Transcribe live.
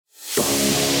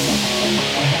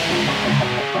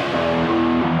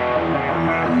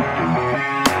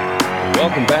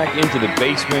Welcome back into the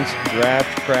basement,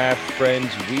 Draft Craft friends.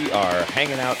 We are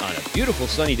hanging out on a beautiful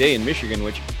sunny day in Michigan,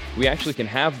 which we actually can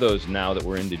have those now that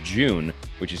we're into June,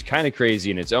 which is kind of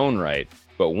crazy in its own right.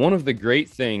 But one of the great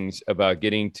things about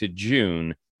getting to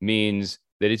June means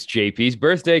that it's JP's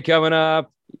birthday coming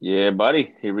up. Yeah,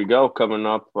 buddy. Here we go. Coming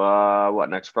up,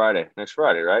 next Friday? Next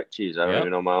Friday, right? Jeez, I don't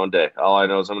even know my own day. All I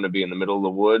know is I'm going to be in the middle of the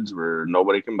woods where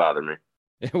nobody can bother me.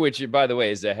 Which, by the way,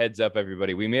 is a heads up,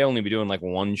 everybody. We may only be doing like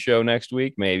one show next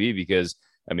week, maybe, because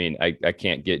I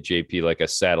can't get JP like a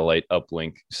satellite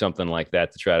uplink, something like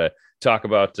that, to try to talk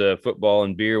about football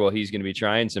and beer while he's going to be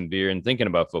trying some beer and thinking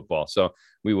about football. So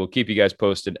we will keep you guys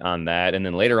posted on that. And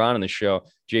then later on in the show,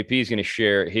 JP is going to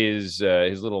share his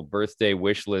little birthday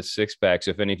wish list 6-pack. So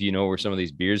if any of you know where some of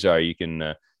these beers are, you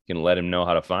can let him know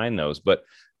how to find those. But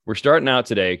we're starting out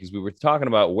today because we were talking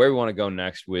about where we want to go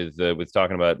next with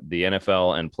talking about the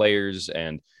NFL and players,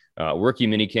 and rookie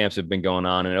mini camps have been going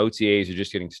on and OTAs are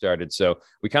just getting started. So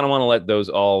we kind of want to let those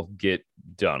all get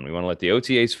done. We want to let the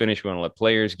OTAs finish. We want to let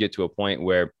players get to a point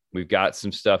where we've got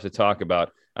some stuff to talk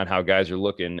about on how guys are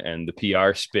looking and the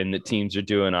PR spin that teams are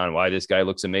doing on why this guy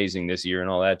looks amazing this year and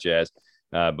all that jazz.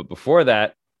 But before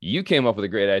that, you came up with a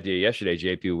great idea yesterday,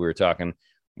 JP. We were talking.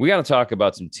 We got to talk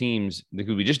about some teams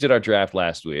because we just did our draft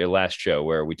last show,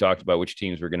 where we talked about which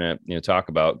teams we're going to talk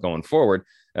about going forward,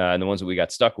 and the ones that we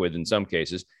got stuck with in some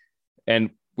cases. And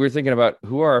we're thinking about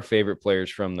who are our favorite players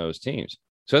from those teams.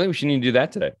 So I think we should need to do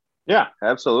that today. Yeah,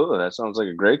 absolutely. That sounds like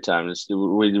a great time.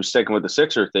 We're sticking with the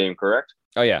Sixer theme, correct?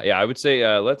 Oh yeah. I would say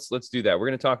let's do that. We're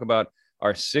going to talk about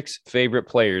our 6 favorite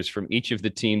players from each of the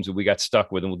teams that we got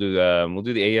stuck with, and we'll do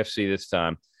the AFC this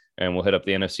time. And we'll hit up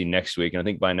the NFC next week. And I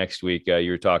think by next week, you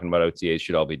were talking about OTAs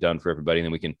should all be done for everybody. And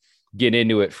then we can get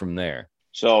into it from there.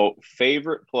 So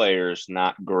favorite players,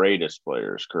 not greatest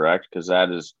players, correct? Because that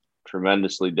is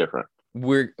tremendously different.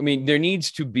 There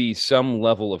needs to be some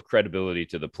level of credibility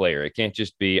to the player. It can't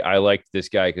just be, I liked this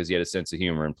guy because he had a sense of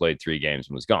humor and played 3 games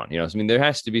and was gone. There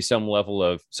has to be some level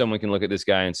of someone can look at this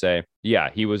guy and say,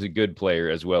 yeah, he was a good player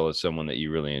as well as someone that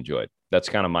you really enjoyed. That's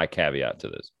kind of my caveat to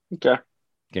this. Okay.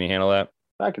 Can you handle that?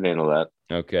 I can handle that.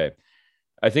 Okay.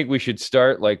 I think we should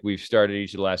start like we've started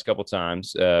each of the last couple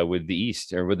times with the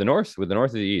East or with the North or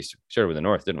the East. We started with the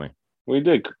North, didn't we?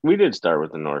 We did start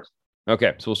with the North.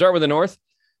 Okay. So we'll start with the North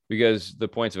because the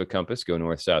points of a compass go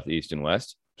north, south, east, and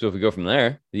west. So if we go from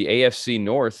there, the AFC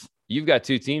North, you've got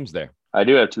 2 teams there. I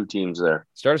do have 2 teams there.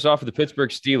 Start us off with the Pittsburgh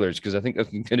Steelers because I think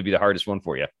that's going to be the hardest one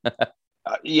for you.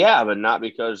 Yeah, but not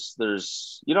because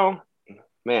there's,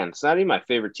 man, it's not even my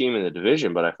favorite team in the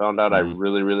division, but I found out I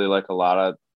really, really like a lot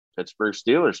of Pittsburgh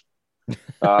Steelers.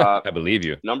 I believe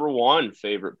you. Number 1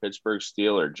 favorite Pittsburgh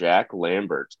Steeler, Jack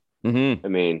Lambert.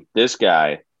 Mm-hmm. This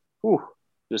guy,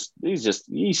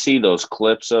 you see those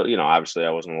clips. So, obviously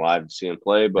I wasn't alive to see him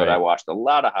play, but right. I watched a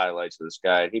lot of highlights of this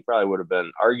guy, and he probably would have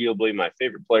been arguably my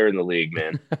favorite player in the league,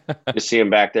 man. Just see him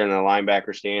back there in the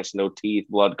linebacker stance, no teeth,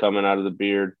 blood coming out of the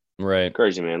beard. Right.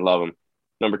 Crazy, man. Love him.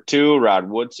 Number 2, Rod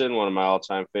Woodson, one of my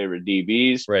all-time favorite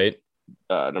DBs. Right.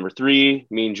 Number 3,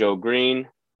 Mean Joe Green.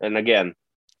 And again,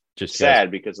 just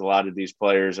sad because a lot of these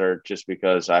players are just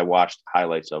because I watched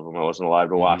highlights of them. I wasn't alive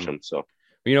to watch them. So,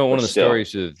 one of the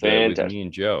stories with me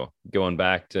and Joe going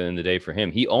back to in the day for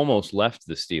him, he almost left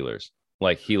the Steelers.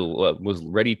 Like he was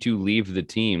ready to leave the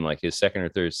team like his 2nd or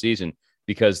 3rd season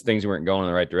because things weren't going in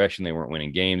the right direction. They weren't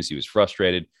winning games. He was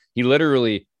frustrated. He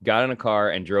literally got in a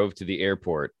car and drove to the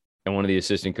airport. And one of the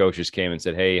assistant coaches came and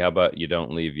said, "Hey, how about you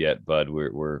don't leave yet, bud?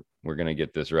 We're going to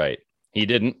get this right." He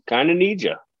didn't. Kind of need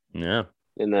you. Yeah.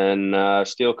 And then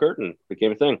Steel Curtain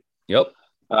became a thing. Yep.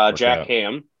 Jack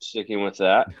Ham, sticking with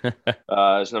that,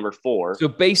 is number 4. So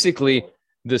basically,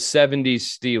 the 70s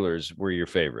Steelers were your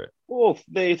favorite. Well,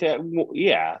 3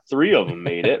 of them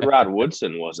made it. Rod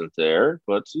Woodson wasn't there.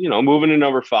 But, moving to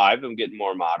number 5, I'm getting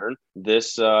more modern.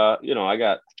 This, I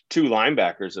got 2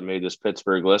 linebackers that made this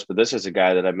Pittsburgh list, but this is a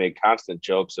guy that I made constant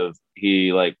jokes of.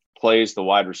 He plays the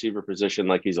wide receiver position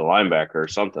like he's a linebacker or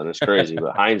something. It's crazy.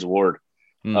 But Hines Ward,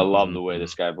 I love the way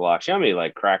this guy blocks. You know how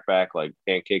many crackback,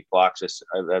 pancake blocks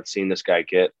I've seen this guy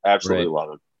get? Absolutely love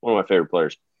him. One of my favorite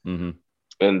players. Mm-hmm.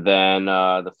 And then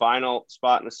the final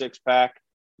spot in the 6-pack,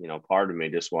 part of me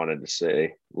just wanted to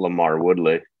say Lamar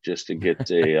Woodley just to get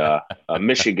a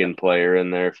Michigan player in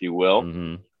there, if you will.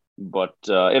 Mm-hmm. But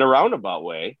in a roundabout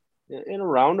way,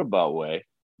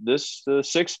 this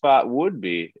 6th spot would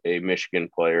be a Michigan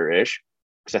player-ish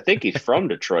because I think he's from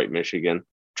Detroit, Michigan.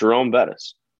 Jerome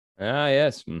Bettis. Ah,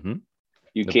 yes. Mm-hmm.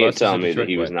 You can't tell me that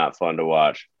he was not fun to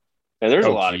watch. And there's a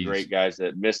lot of great guys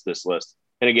that missed this list.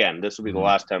 And again, this will be the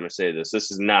last time I say this.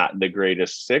 This is not the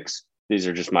greatest 6. These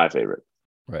are just my favorite.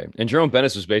 Right. And Jerome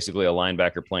Bettis was basically a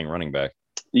linebacker playing running back.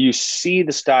 You see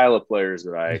the style of players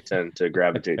that I tend to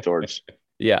gravitate towards.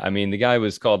 Yeah, I mean, the guy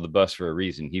was called the bus for a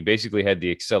reason. He basically had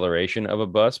the acceleration of a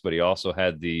bus, but he also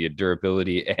had the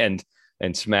durability and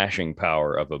smashing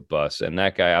power of a bus. And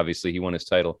that guy, obviously, he won his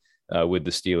title with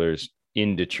the Steelers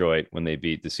in Detroit when they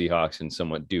beat the Seahawks in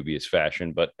somewhat dubious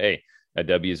fashion. But hey, a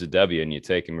W is a W, and you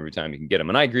take him every time you can get him.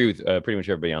 And I agree with pretty much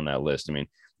everybody on that list. I mean,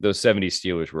 those 70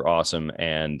 Steelers were awesome,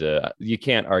 and you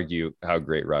can't argue how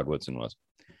great Rod Woodson was.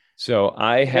 So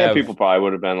I have people probably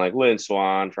would have been like Lynn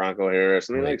Swan, Franco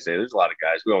Harris. I mean, like I say, there's a lot of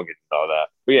guys. We won't get to know that.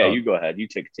 But yeah, you go ahead. You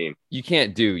take a team. You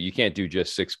can't do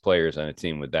just 6 players on a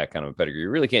team with that kind of a pedigree. You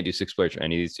really can't do 6 players for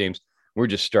any of these teams. We're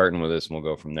just starting with this, and we'll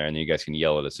go from there. And then you guys can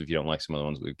yell at us if you don't like some of the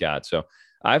ones we've got. So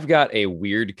I've got a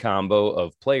weird combo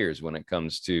of players when it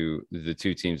comes to the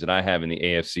 2 teams that I have in the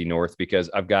AFC North, because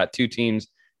I've got 2 teams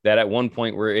that at one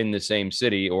point were in the same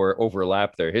city or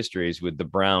overlap their histories with the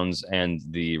Browns and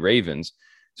the Ravens.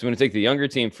 So I'm going to take the younger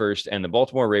team first, and the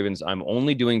Baltimore Ravens. I'm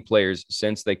only doing players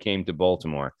since they came to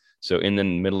Baltimore. So in the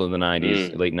middle of the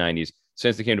 90s, late 90s,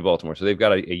 since they came to Baltimore. So they've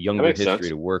got a younger history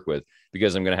to work with,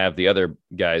 because I'm going to have the other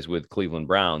guys with Cleveland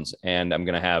Browns, and I'm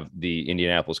going to have the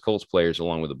Indianapolis Colts players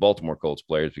along with the Baltimore Colts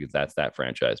players, because that's that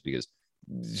franchise, because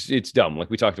it's dumb. Like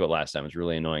we talked about last time, it's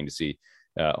really annoying to see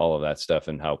all of that stuff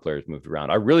and how players moved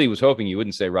around. I really was hoping you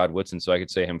wouldn't say Rod Woodson so I could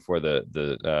say him for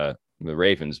the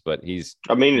Ravens, but it's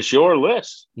your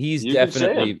list. He's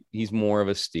definitely more of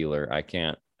a Steeler. I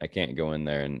can't go in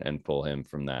there and pull him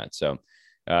from that. So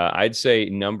I'd say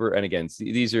and again,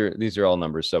 these are all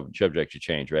numbers subject to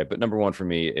change, right? But number 1 for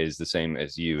me is the same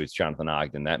as you. It's Jonathan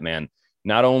Ogden. That man,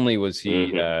 not only was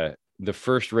he the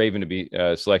first Raven to be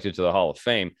selected to the Hall of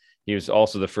Fame, he was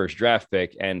also the first draft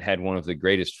pick and had one of the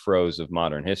greatest throws of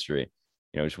modern history.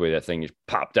 Just the way that thing just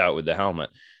popped out with the helmet.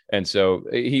 And so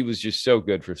he was just so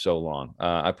good for so long.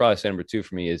 I'd probably say number 2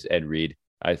 for me is Ed Reed.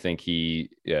 I think he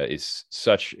is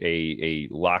such a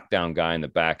lockdown guy in the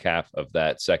back half of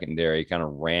that secondary. He kind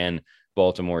of ran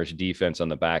Baltimore's defense on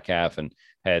the back half and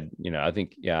had, I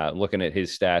think, looking at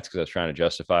his stats, because I was trying to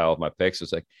justify all of my picks,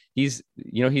 it's like he's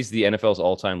the NFL's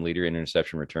all-time leader in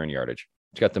interception return yardage.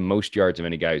 He's got the most yards of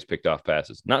any guy who's picked off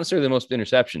passes. Not necessarily the most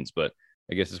interceptions, but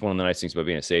I guess it's one of the nice things about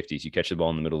being a safety is you catch the ball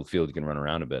in the middle of the field, you can run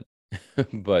around a bit.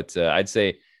 But I'd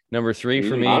say number 3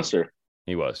 for me. Monster.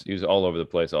 He was all over the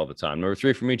place all the time. Number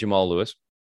 3 for me, Jamal Lewis,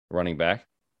 running back.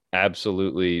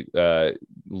 Absolutely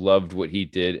loved what he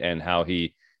did and how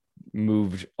he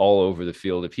moved all over the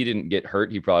field. If he didn't get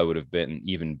hurt, he probably would have been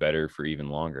even better for even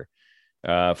longer.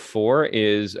 4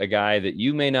 is a guy that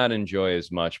you may not enjoy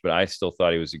as much, but I still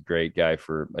thought he was a great guy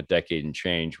for a decade and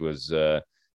change, was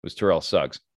Terrell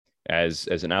Suggs. As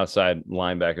an outside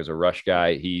linebacker, as a rush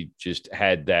guy, he just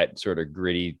had that sort of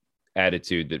gritty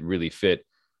attitude that really fit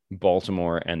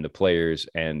Baltimore and the players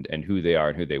and who they are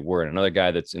and who they were. And another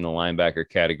guy that's in the linebacker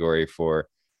category for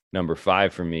number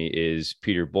 5 for me is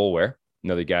Peter Boulware,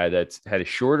 another guy that's had a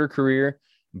shorter career,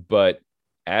 but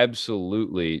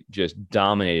absolutely just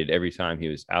dominated every time he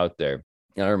was out there.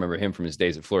 And I remember him from his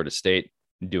days at Florida State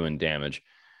doing damage.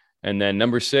 And then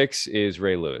number 6 is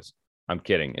Ray Lewis. I'm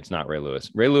kidding. It's not Ray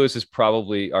Lewis. Ray Lewis is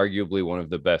probably arguably one of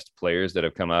the best players that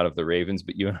have come out of the Ravens,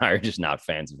 but you and I are just not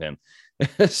fans of him.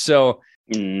 So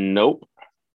nope.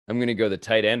 I'm going to go the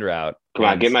tight end route. Come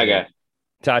on, get my guy.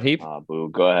 Todd Heap. Oh, boo.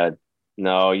 Go ahead.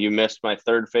 No, you missed my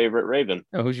 3rd favorite Raven.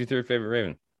 Oh, who's your 3rd favorite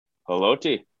Raven?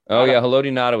 Haloti. Oh, yeah.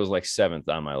 Haloti Ngata was like 7th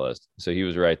on my list. So he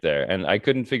was right there. And I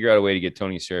couldn't figure out a way to get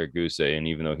Tony Siragusa. And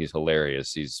even though he's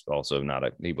hilarious, he's also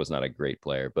he was not a great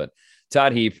player. But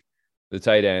Todd Heap, the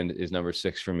tight end, is number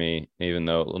 6 for me, even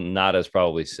though Ngata's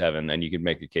probably 7. And you could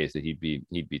make a case that he'd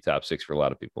be top 6 for a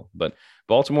lot of people. But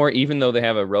Baltimore, even though they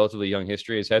have a relatively young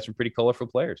history, has had some pretty colorful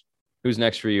players. Who's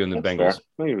next for you in the Bengals?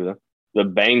 The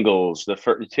Bengals, the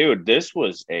first, dude, this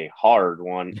was a hard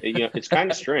one. It's kind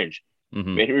of strange.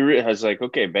 Mm-hmm. Maybe I was like,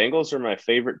 okay, Bengals are my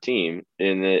favorite team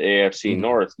in the AFC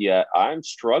North, yet I'm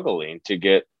struggling to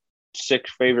get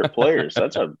 6 favorite players.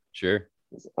 That's sure.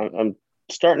 I'm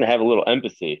starting to have a little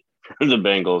empathy for the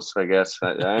Bengals, I guess.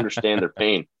 I understand their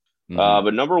pain. Mm-hmm.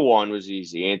 But number 1 was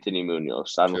easy, Anthony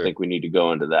Munoz. I don't think we need to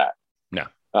go into that. No.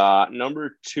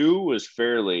 Number 2 was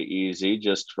fairly easy,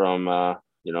 just from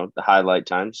the highlight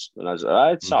times. When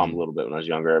I saw him a little bit when I was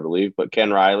younger, I believe. But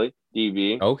Ken Riley,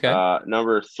 DB. Okay.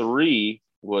 Number 3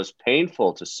 was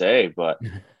painful to say, but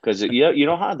because you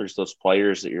know how there's those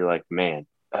players that you're like, man,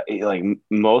 like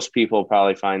most people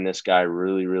probably find this guy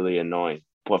really, really annoying.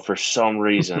 But for some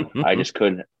reason,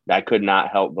 I could not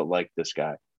help but like this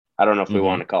guy. I don't know if we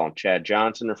want to call him Chad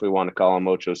Johnson or if we want to call him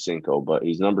Ocho Cinco, but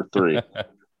he's number 3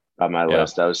 on my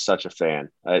list. I was such a fan.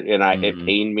 It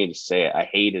pained me to say it. I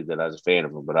hated that I was a fan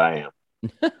of him, but I am.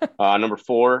 Number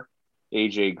 4,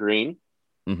 AJ Green.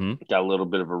 Mm-hmm. Got a little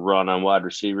bit of a run on wide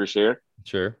receivers here.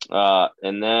 Sure.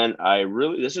 And then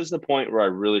this is the point where I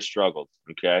really struggled.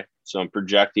 Okay. So I'm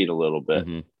projecting a little bit.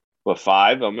 Mm-hmm. But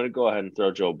 5, I'm going to go ahead and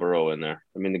throw Joe Burrow in there.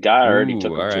 I mean, the guy already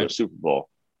took him All to right. a Super Bowl.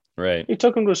 Right. He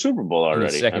took him to a Super Bowl In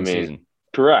his already. second season.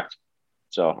 Correct.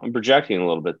 So I'm projecting a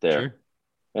little bit there. Sure.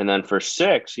 And then for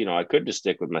 6, I could just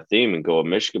stick with my theme and go a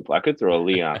Michigan. I could throw a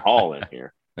Leon Hall in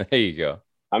here. There you go.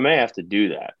 I may have to do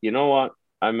that. You know what?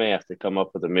 I may have to come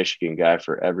up with a Michigan guy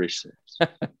for every 6.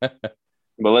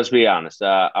 But let's be honest.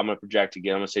 I'm going to project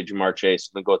again. I'm going to say Jamar Chase.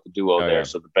 I'm going to go with the duo there. Yeah.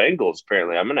 So the Bengals,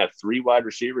 apparently, I'm going to have 3 wide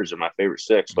receivers in my favorite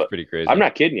 6. But that's pretty crazy. I'm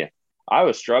not kidding you. I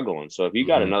was struggling. So if you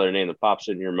got another name that pops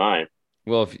in your mind.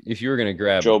 Well, if you were going to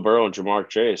grab Joe Burrow and Jamar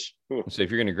Chase. So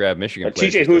if you're going to grab Michigan.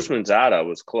 TJ Houshmandzadeh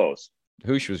was close.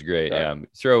 Hoosh was great. Yeah.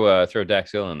 Throw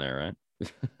Dax Hill in there,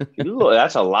 right?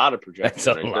 That's a lot of projections.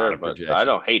 That's a lot of projections. I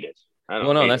don't hate it.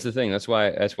 That's the thing. That's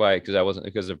why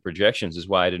because of projections is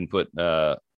why I didn't put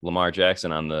Lamar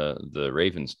Jackson on the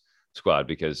Ravens squad,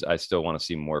 because I still want to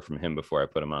see more from him before I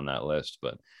put him on that list.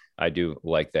 But I do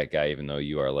like that guy, even though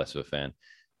you are less of a fan.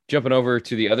 Jumping over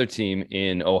to the other team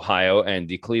in Ohio and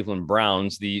the Cleveland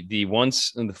Browns, the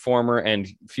once and the former and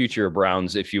future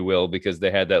Browns, if you will, because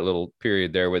they had that little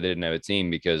period there where they didn't have a team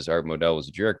because Art Modell was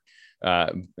a jerk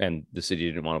and the city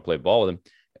didn't want to play ball with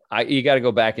him. You got to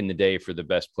go back in the day for the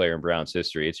best player in Browns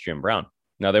history. It's Jim Brown.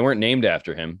 Now, they weren't named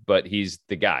after him, but he's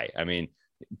the guy. I mean,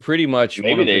 pretty much.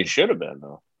 Maybe they should have been,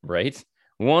 though. Right?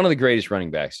 One of the greatest running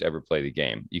backs to ever play the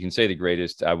game. You can say the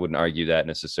greatest. I wouldn't argue that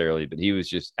necessarily, but he was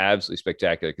just absolutely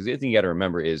spectacular. Because the thing you got to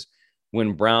remember is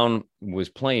when Brown was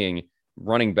playing,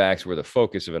 running backs were the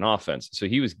focus of an offense. So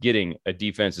he was getting a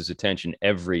defense's attention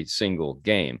every single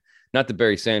game. Not that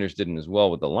Barry Sanders didn't as well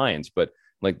with the Lions, but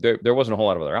like there wasn't a whole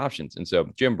lot of other options. And so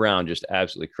Jim Brown just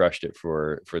absolutely crushed it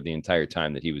for the entire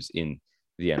time that he was in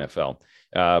the NFL.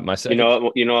 My second,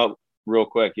 you know what, real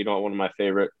quick, one of my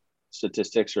favorite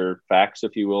statistics or facts,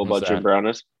 if you will, about Jim Brown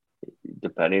is,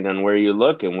 depending on where you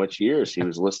look and which years he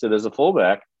was listed as a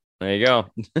fullback. There you go.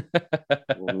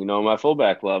 My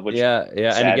fullback love, which yeah.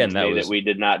 And again, that we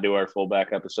did not do our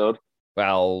fullback episode.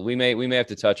 Well, we may have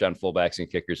to touch on fullbacks and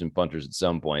kickers and punters at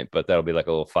some point, but that'll be like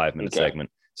a little 5-minute segment.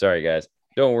 Sorry, guys.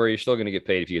 Don't worry. You're still going to get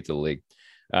paid if you get to the league.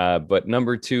 But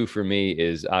number 2 for me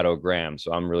is Otto Graham.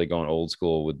 So I'm really going old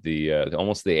school with the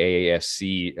almost the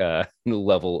AAFC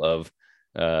level of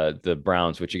the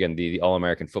Browns, which again, the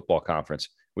All-American Football Conference,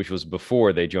 which was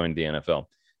before they joined the NFL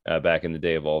back in the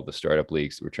day of all the startup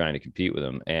leagues that were trying to compete with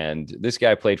them. And this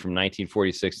guy played from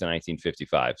 1946 to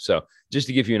 1955. So just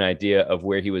to give you an idea of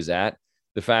where he was at,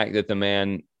 the fact that the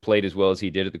man played as well as he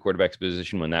did at the quarterback's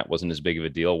position when that wasn't as big of a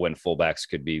deal, when fullbacks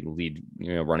could be lead,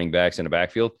 running backs in a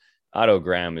backfield. Otto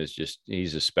Graham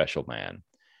he's a special man.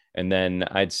 And then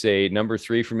I'd say number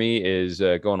 3 for me is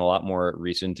going a lot more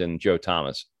recent, and Joe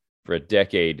Thomas. For a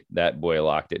decade, that boy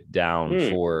locked it down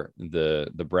for the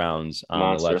Browns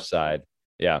on the left side.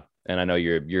 Yeah. And I know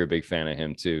you're a big fan of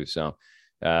him too. So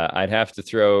I'd have to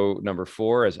throw number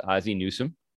 4 as Ozzie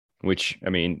Newsome, which, I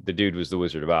mean, the dude was the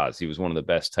Wizard of Oz. He was one of the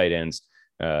best tight ends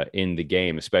in the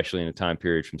game, especially in a time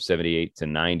period from 78 to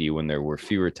 90 when there were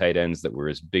fewer tight ends that were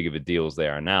as big of a deal as they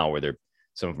are now, where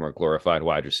some of them are glorified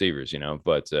wide receivers,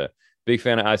 but big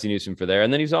fan of Ozzie Newsome for there.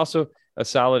 And then he's also a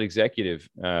solid executive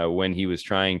when he was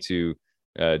trying to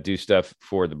do stuff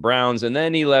for the Browns. And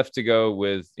then he left to go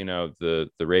with, the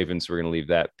Ravens. We're going to leave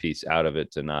that piece out of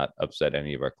it to not upset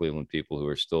any of our Cleveland people who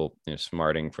are still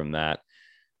smarting from that.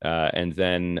 And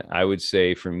then I would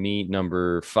say for me,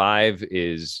 number 5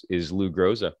 is Lou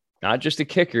Groza. Not just a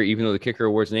kicker, even though the kicker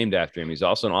award's named after him. He's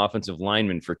also an offensive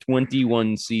lineman for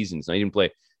 21 seasons. Now, he didn't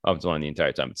play offensive line the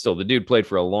entire time, but still, the dude played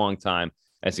for a long time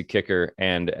as a kicker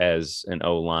and as an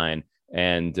O-line.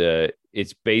 And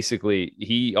it's basically,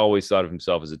 he always thought of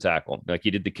himself as a tackle. Like,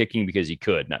 he did the kicking because he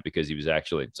could, not because he was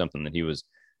actually something that he was,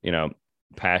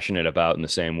 passionate about in the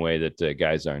same way that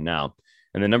guys are now.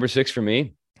 And then number 6 for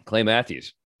me, Clay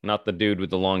Matthews. Not the dude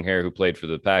with the long hair who played for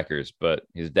the Packers, but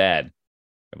his dad.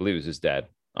 I believe it was his dad.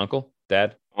 Uncle?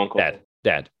 Dad? Uncle.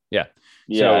 Dad. Yeah.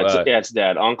 Yeah, so, it's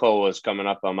Dad. Uncle was coming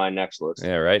up on my next list.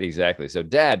 Yeah, right. Exactly. So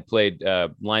Dad played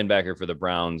linebacker for the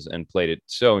Browns and played it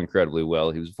so incredibly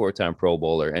well. He was a 4-time Pro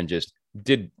Bowler and just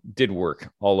did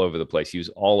work all over the place. He was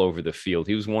all over the field.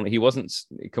 He wasn't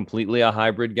completely a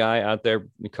hybrid guy out there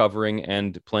covering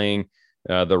and playing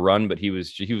the run, but he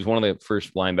was one of the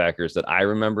first linebackers that I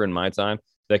remember in my time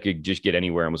that could just get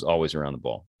anywhere and was always around the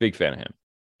ball. Big fan of him.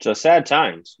 So sad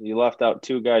times. You left out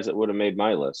 2 guys that would have made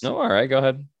my list. No, all right, go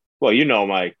ahead. Well,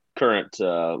 my current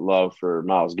love for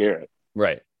Myles Garrett.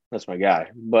 Right. That's my guy.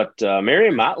 But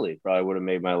Marion Motley probably would have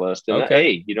made my list. And Okay.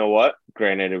 hey, you know what?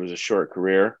 Granted, it was a short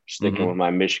career. Sticking with my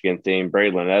Michigan theme,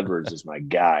 Braylon Edwards is my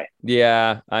guy.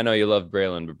 Yeah, I know you love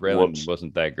Braylon, but Braylon Whoops.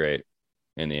 wasn't that great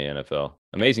in the NFL.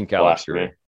 Amazing college Blasphemy.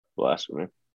 career. Blasphemy.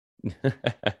 All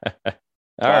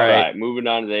All right. right. Moving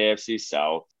on to the AFC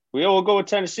South. We'll go with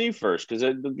Tennessee first because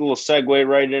a little segue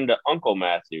right into Uncle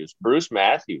Matthews. Bruce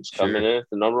Matthews coming in at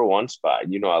the number 1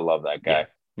 spot. You know I love that guy.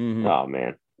 Yeah. Mm-hmm. Oh,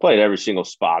 man. Played every single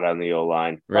spot on the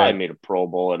O-line. Probably Right. made a Pro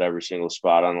Bowl at every single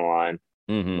spot on the line.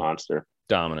 Mm-hmm. Monster.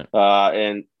 Dominant.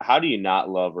 And how do you not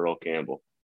love Earl Campbell?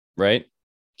 Right?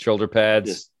 Shoulder pads,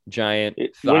 Just, giant,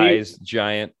 thighs,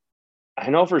 giant. I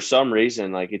know for some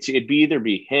reason, like it'd either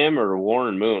be him or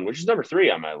Warren Moon, which is number 3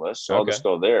 on my list. So I'll just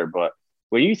go there. But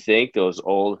when you think those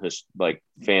old, like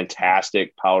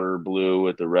fantastic powder blue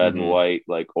with the red and white,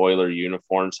 like Oiler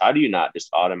uniforms, how do you not just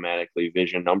automatically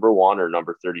vision number 1 or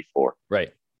number 34?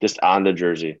 Right. Just on the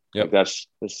jersey. Yep. Like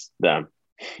that's them.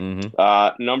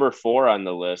 Number 4 on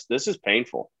the list. This is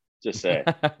painful to say,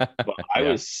 but I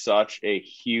was such a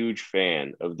huge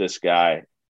fan of this guy.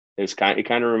 It kind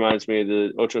of reminds me of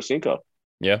the Ocho Cinco.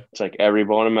 Yeah. It's like every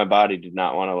bone in my body did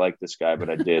not want to like this guy, but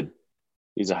I did.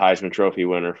 He's a Heisman Trophy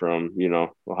winner from,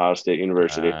 Ohio State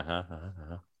University.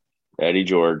 Eddie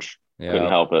George. Couldn't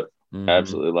help it.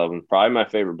 Absolutely love him. Probably my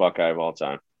favorite Buckeye of all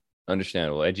time.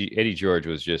 Understandable. Eddie George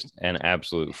was just an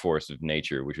absolute force of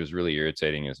nature, which was really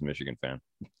irritating as a Michigan fan.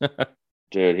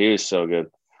 Dude, he was so good.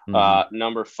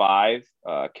 Number 5,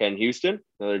 Ken Houston,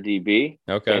 another DB.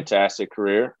 Okay. Fantastic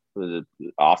career.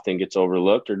 Often gets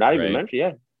overlooked or not even mentioned.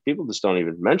 Yeah, people just don't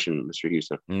even mention Mr.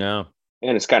 Houston. No.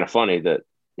 And it's kind of funny that,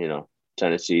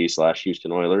 Tennessee /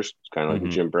 Houston Oilers. It's kind of like the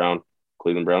Jim Brown,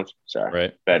 Cleveland Browns. Sorry.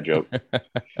 Right. Bad joke.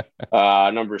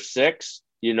 Number 6,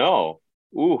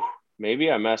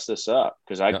 maybe I messed this up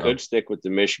because I could stick with the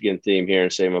Michigan theme here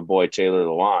and say my boy Taylor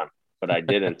Lewan, but I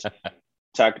didn't.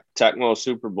 Tecmo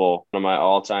Super Bowl, one of my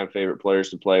all-time favorite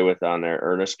players to play with on there,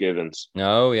 Ernest Givens.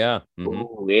 Oh, yeah.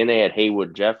 Ooh, and they had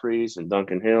Haywood Jeffries and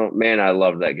Duncan Hill. Man, I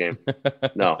loved that game.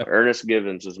 No, Ernest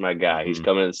Givens is my guy. He's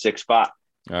coming in the 6th spot.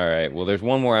 All right. Well, there's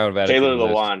one more out of that. Taylor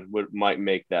Lewan might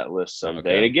make that list someday.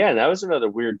 Okay. And again, that was another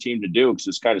weird team to do because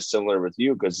it's kind of similar with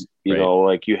you because, you know,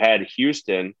 like you had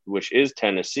Houston, which is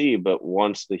Tennessee, but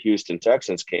once the Houston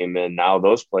Texans came in, now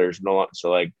those players no longer.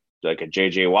 So like a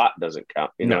J.J. Watt doesn't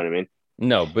count. You know what I mean?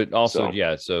 No, but also,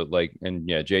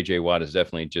 J.J. Watt is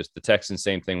definitely just the Texans.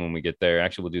 Same thing when we get there.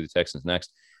 Actually, we'll do the Texans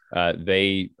next.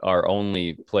 They are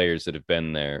only players that have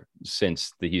been there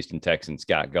since the Houston Texans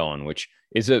got going, which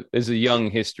is a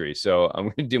young history. So I'm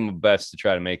going to do my best to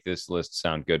try to make this list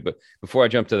sound good. But before I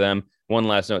jump to them, one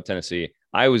last note, Tennessee.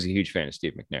 I was a huge fan of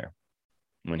Steve McNair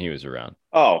when he was around.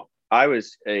 Oh, I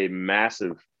was a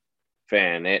massive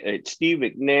fan. Steve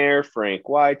McNair, Frank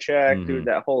Wycheck, dude,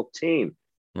 that whole team.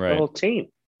 Right. The whole team.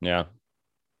 Yeah.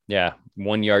 Yeah.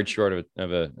 1 yard short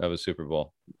of a Super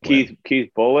Bowl. Keith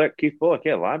Bullock. Yeah,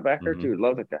 linebacker, dude.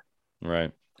 Love that guy.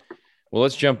 Right. Well,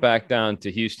 let's jump back down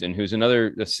to Houston, who's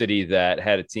another city that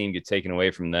had a team get taken away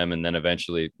from them and then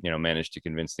eventually, managed to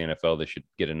convince the NFL they should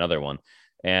get another one.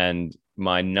 And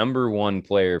my number 1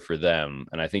 player for them,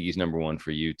 and I think he's number 1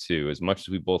 for you too, as much as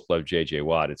we both love J.J.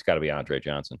 Watt, it's got to be Andre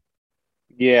Johnson.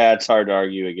 Yeah, it's hard to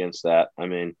argue against that. I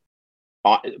mean,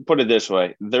 put it this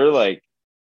way. They're like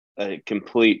a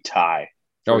complete tie.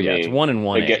 Oh, yeah. It's 1 and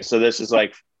 1. So this is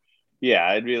like,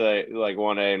 yeah, it'd be like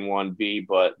 1A and 1B.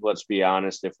 But let's be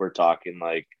honest, if we're talking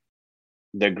like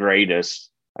the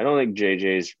greatest, I don't think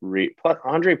JJ's plus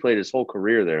Andre played his whole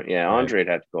career there. Yeah, Andre'd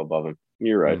have to go above him.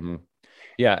 You're right.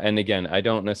 Yeah, and again, I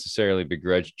don't necessarily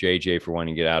begrudge JJ for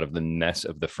wanting to get out of the mess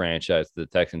of the franchise the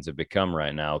Texans have become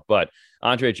right now. But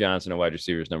Andre Johnson, a wide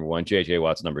receiver, is number 1. JJ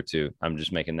Watt's number 2. I'm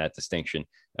just making that distinction,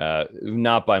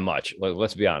 not by much.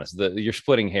 Let's be honest. You're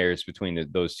splitting hairs between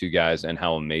those two guys and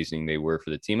how amazing they were for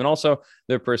the team, and also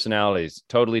their personalities,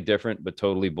 totally different, but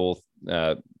totally both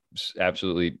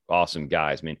absolutely awesome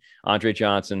guys. I mean, Andre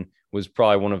Johnson was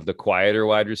probably one of the quieter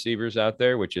wide receivers out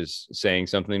there, which is saying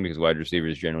something because wide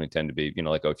receivers generally tend to be,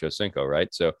 like Ocho Cinco,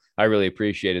 right? So I really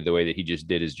appreciated the way that he just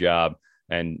did his job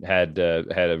and had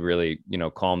a really,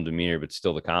 calm demeanor, but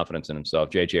still the confidence in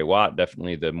himself. J.J. Watt,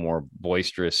 definitely the more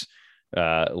boisterous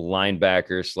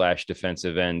linebacker /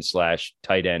 defensive end /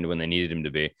 tight end when they needed him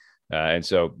to be. And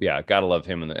so, yeah, got to love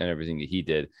him and everything that he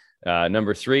did.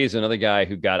 Number 3 is another guy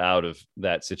who got out of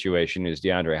that situation is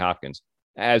DeAndre Hopkins.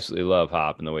 Absolutely love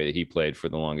Hop and the way that he played for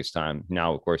the longest time.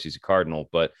 Now, of course, he's a Cardinal,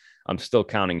 but I'm still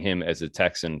counting him as a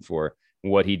Texan for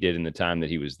what he did in the time that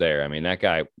he was there. I mean, that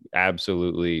guy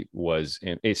absolutely was,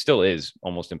 it still is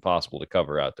almost impossible to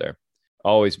cover out there.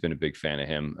 Always been a big fan of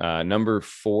him. Number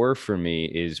 4 for me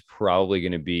is probably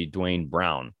going to be Dwayne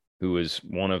Brown, who was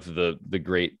one of the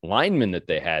great linemen that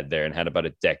they had there and had about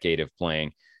a decade of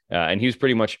playing. And he was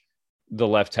pretty much the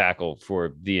left tackle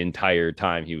for the entire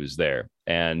time he was there.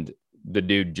 And the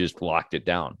dude just locked it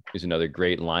down. He's another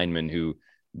great lineman who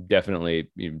definitely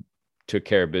took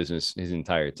care of business his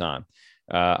entire time.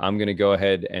 I'm going to go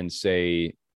ahead and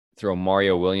say throw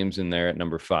Mario Williams in there at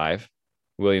number 5.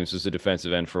 Williams was a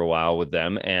defensive end for a while with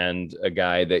them and a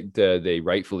guy that they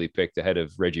rightfully picked ahead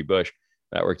of Reggie Bush.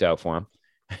 That worked out for him.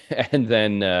 And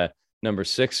then number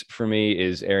 6 for me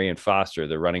is Arian Foster,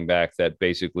 the running back that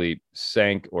basically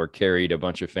sank or carried a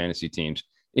bunch of fantasy teams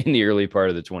in the early part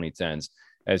of the 2010s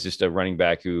as just a running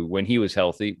back who, when he was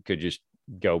healthy, could just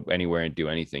go anywhere and do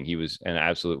anything. He was an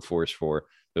absolute force for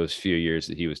those few years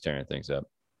that he was tearing things up.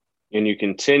 And you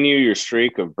continue your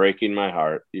streak of breaking my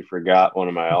heart. You forgot one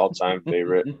of my all-time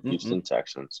favorite Houston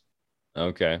Texans.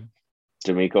 Okay.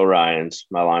 DeMeco Ryans.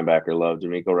 My linebacker loved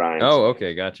DeMeco Ryans. Oh,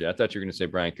 okay. Gotcha. I thought you were going to say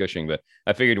Brian Cushing, but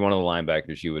I figured one of the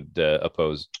linebackers you would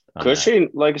oppose. Cushing,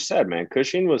 like I said, man,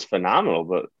 Cushing was phenomenal,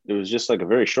 but it was just like a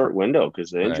very short window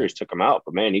because the injuries took him out.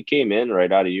 But, man, he came in right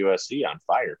out of USC on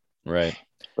fire. Right.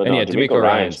 But and no, yeah, DeMeco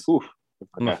Ryans. Oof.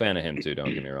 I'm a fan of him too.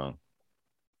 Don't get me wrong.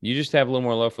 You just have a little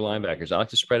more love for linebackers. I like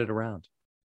to spread it around.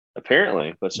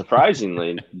 Apparently, but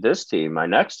surprisingly, this team, my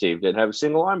next team, didn't have a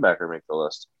single linebacker make the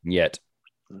list. Yet.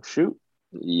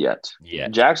 Yet.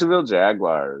 Jacksonville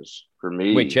Jaguars for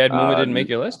me. Wait, Chad Muma didn't make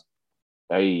your list?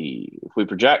 Hey, if we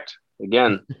project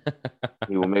again,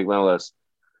 he will make my list.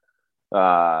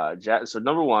 So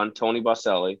number 1, Tony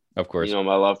Boselli. Of course. You know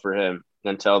my love for him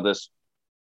until this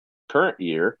current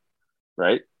year,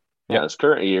 right? Yeah, this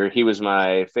current year, he was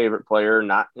my favorite player,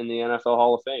 not in the NFL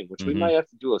Hall of Fame, which we might have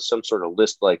to do some sort of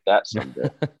list like that someday.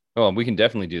 Well, we can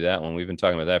definitely do that one. We've been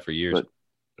talking about that for years.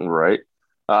 Right.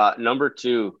 Number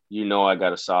 2, I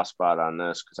got a soft spot on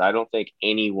this because I don't think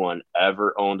anyone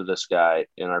ever owned this guy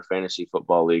in our fantasy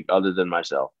football league other than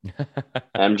myself.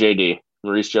 MJD,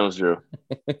 Maurice Jones-Drew.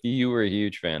 You were a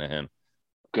huge fan of him.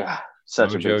 God,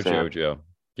 such a big fan. Jojo,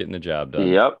 getting the job done.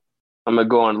 Yep. I'm going to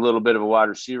go on a little bit of a wide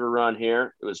receiver run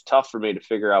here. It was tough for me to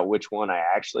figure out which one I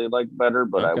actually liked better,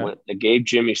 but I gave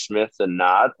Jimmy Smith the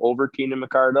nod over Keenan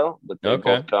McCardell, but they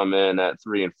both come in at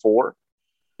 3 and 4.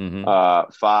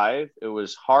 5, it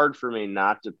was hard for me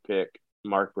not to pick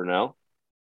Mark Brunell.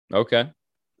 Okay.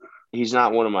 He's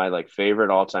not one of my favorite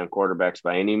all-time quarterbacks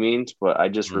by any means, but I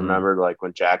just remembered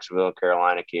when Jacksonville and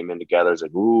Carolina came in together, I was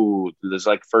like, ooh, there's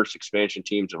first expansion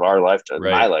teams of our lifetime,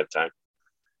 my lifetime.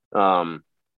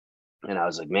 And I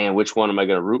was like, man, which one am I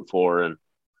going to root for? And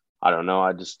I don't know.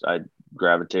 I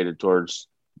gravitated towards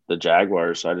the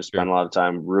Jaguars. So I just spent a lot of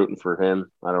time rooting for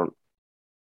him. I don't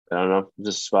know.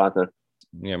 Just a spot there.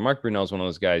 Yeah. Mark Brunell is one of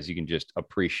those guys you can just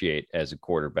appreciate as a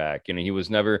quarterback. He was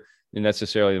never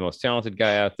necessarily the most talented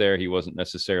guy out there. He wasn't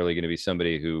necessarily going to be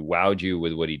somebody who wowed you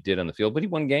with what he did on the field, but he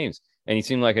won games and he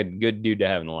seemed like a good dude to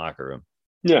have in the locker room.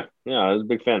 Yeah. Yeah. I was a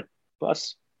big fan.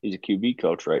 Plus he's a QB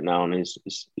coach right now and he's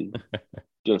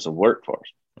doing some work for us.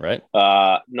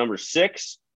 Right. Number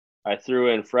 6, I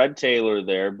threw in Fred Taylor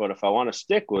there, but if I want to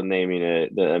stick with naming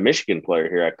a Michigan player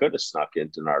here, I could have snuck in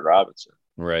Denard Robinson.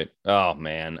 Right. Oh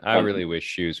man, I really wish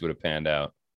shoes would have panned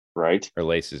out. Right. Or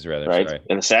laces rather. Right. Sorry.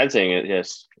 And the sad thing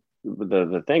is,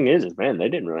 the thing is, man, they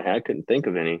didn't really. I couldn't think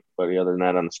of anybody other than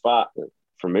that on the spot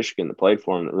from Michigan that played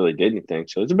for him that really did anything.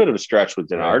 So it's a bit of a stretch with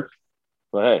Denard,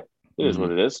 but hey, it is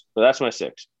what it is. But that's my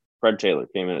 6. Fred Taylor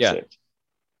came in at 6.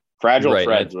 Fragile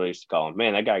Fred's what I used to call him.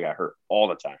 Man, that guy got hurt all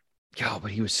the time. Yeah,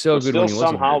 but he was so good when he wasn't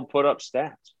somehow hurt. Put up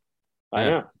stats. I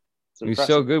know. He was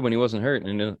so good when he wasn't hurt.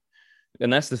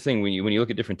 And that's the thing when you look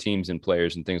at different teams and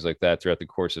players and things like that throughout the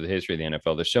course of the history of the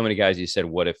NFL, there's so many guys you said,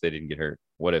 what if they didn't get hurt?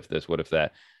 What if this? What if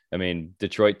that? I mean,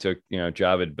 Detroit took,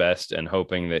 Javid Best and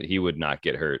hoping that he would not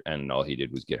get hurt, and all he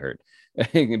did was get hurt.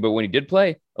 But when he did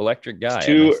play, electric guy.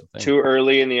 Too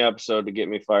early in the episode to get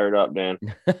me fired up, Dan.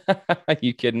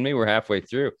 You kidding me? We're halfway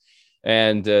through.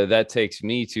 And that takes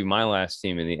me to my last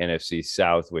team in the NFC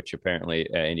South, which apparently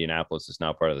Indianapolis is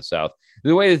now part of the South.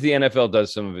 The way that the NFL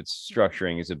does some of its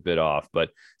structuring is a bit off. But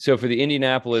so for the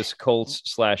Indianapolis Colts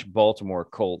 / Baltimore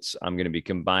Colts, I'm going to be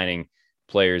combining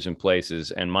players and places.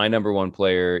 And my number 1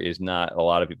 player is not a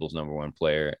lot of people's number 1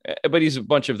 player, but he's a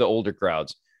bunch of the older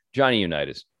crowds. Johnny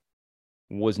Unitas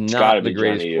was not the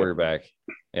greatest quarterback.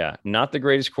 Yeah, not the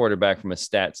greatest quarterback from a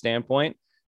stat standpoint,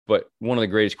 but one of the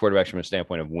greatest quarterbacks from a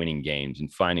standpoint of winning games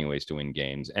and finding ways to win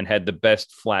games, and had the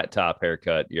best flat top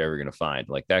haircut you're ever going to find.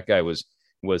 That guy was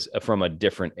from a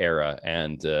different era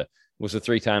and was a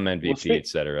 3-time MVP,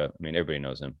 etc. I mean, everybody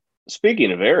knows him.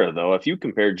 Speaking of era, though, if you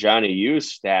compare Johnny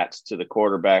U's stats to the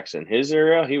quarterbacks in his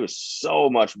era, he was so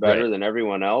much better Right. than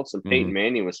everyone else. And Peyton Mhm.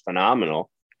 Manning was phenomenal.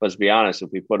 Let's be honest, if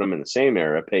we put them in the same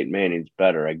era, Peyton Manning's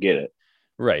better. I get it.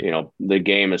 Right. The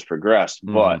game has progressed.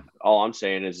 But Mhm. all I'm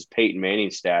saying is Peyton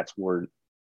Manning's stats were,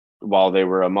 while they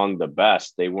were among the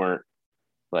best, they weren't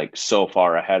like so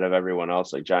far ahead of everyone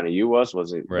else like Johnny U was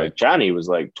it Right. like Johnny was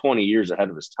like 20 years ahead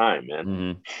of his time,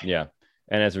 man. Yeah.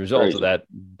 And as a result of Crazy. that,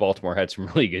 Baltimore had some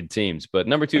really good teams. But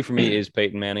number two for me is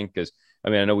Peyton Manning because, I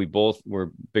mean, I know we both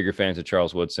were bigger fans of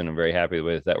Charles Woodson. I'm very happy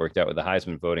with that worked out with the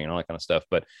Heisman voting and all that kind of stuff.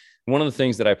 But one of the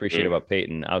things that I appreciate about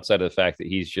Peyton, outside of the fact that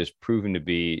he's just proven to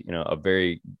be, a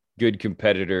very good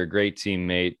competitor, great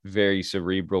teammate, very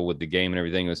cerebral with the game and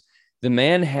everything, was the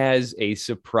man has a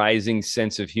surprising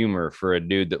sense of humor for a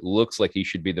dude that looks like he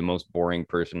should be the most boring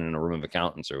person in a room of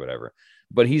accountants or whatever.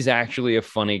 But he's actually a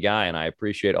funny guy, and I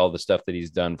appreciate all the stuff that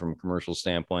he's done from a commercial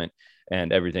standpoint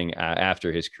and everything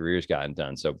after his career's gotten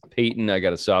done. So Peyton, I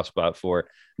got a soft spot for,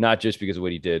 not just because of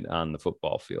what he did on the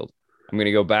football field. I'm going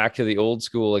to go back to the old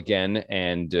school again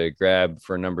and grab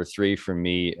for number three for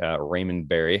me, Raymond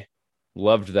Berry.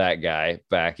 Loved that guy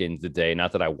back in the day.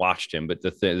 Not that I watched him, but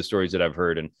the stories that I've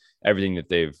heard and everything that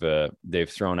they've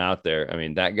thrown out there. I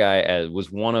mean, that guy was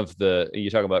one of the, you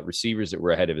talk about receivers that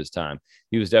were ahead of his time.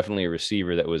 He was definitely a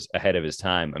receiver that was ahead of his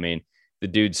time. I mean, the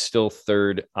dude's still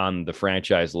third on the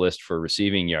franchise list for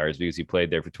receiving yards because he played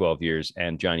there for 12 years,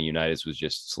 and Johnny Unitas was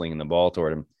just slinging the ball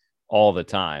toward him all the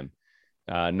time.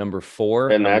 Number four,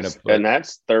 And I'm going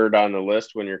that's to put. third on the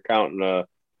list when you're counting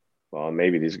well,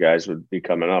 maybe these guys would be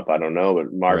coming up. I don't know,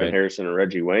 but Marvin Right. Harrison and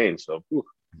Reggie Wayne. So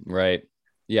Right.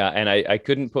 Yeah. And I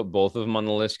couldn't put both of them on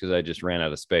the list because I just ran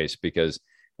out of space because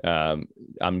I'm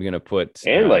going to put,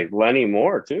 and like Lenny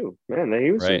Moore too. Man,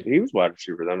 right. he was wide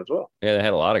receiver for them as well. Yeah, they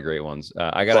had a lot of great ones.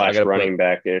 I Slash gotta put running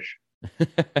back ish.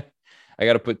 I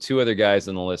gotta put two other guys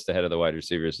on the list ahead of the wide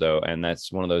receivers though, and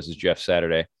that's one of those is Jeff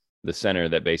Saturday, the center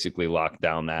that basically locked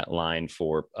down that line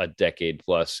for a decade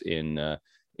plus in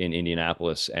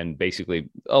Indianapolis and basically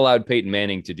allowed Peyton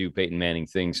Manning to do Peyton Manning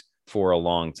things for a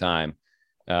long time.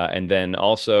 And then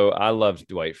also I loved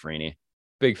Dwight Freeney.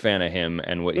 Big fan of him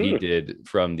and what he did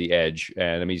from the edge.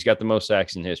 And I mean, he's got the most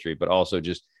sacks in history, but also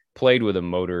just played with a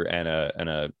motor and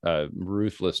a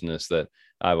ruthlessness that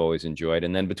I've always enjoyed.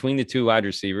 And then between the two wide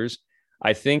receivers,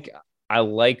 I think I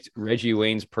liked Reggie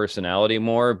Wayne's personality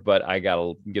more, but I got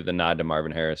to give the nod to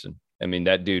Marvin Harrison. I mean,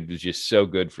 that dude was just so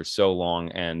good for so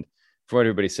long. And for what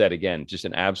everybody said, again, just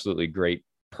an absolutely great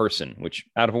person, which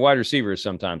out of a wide receiver is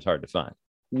sometimes hard to find.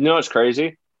 You know what's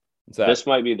crazy? What's that? This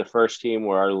might be the first team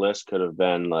where our list could have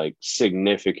been like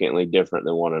significantly different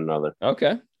than one another.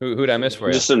 Okay. Who'd I miss for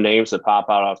you? Just some names that pop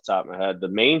out off the top of my head. The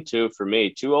main two for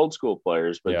me, two old school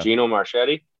players, but Yeah. Gino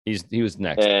Marchetti He was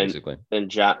next, basically. and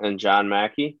John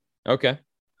Mackey. Okay.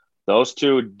 Those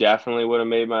two definitely would have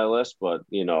made my list, but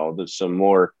there's some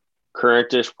more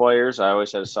current-ish players. I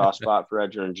always had a soft spot for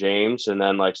Edgerrin James, and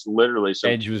then like literally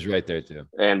some Edge was right there too.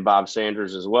 and Bob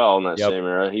Sanders as well in that same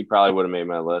era. He probably would have made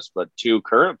my list, but two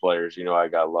current players, I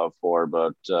got love for,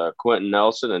 but Quentin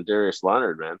Nelson and Darius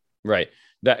Leonard, man. Right.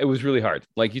 That it was really hard.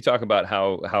 Like you talk about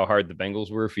how hard the Bengals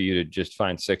were for you to just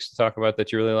find six to talk about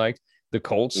that you really liked. The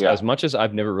Colts, as much as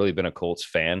I've never really been a Colts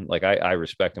fan, like I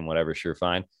respect them, whatever, sure,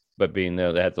 fine. But being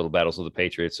there, they had little battles with the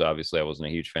Patriots, so obviously I wasn't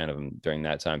a huge fan of them during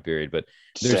that time period. But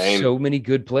there's so many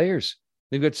good players.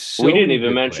 They've got so. We didn't many even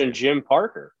good mention players. Jim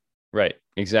Parker. Right.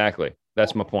 Exactly.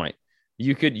 That's my point.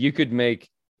 You could make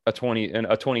a 20 and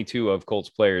a 22 of Colts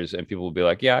players, and people will be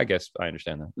like, "Yeah, I guess I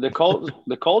understand that."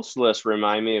 The Colts list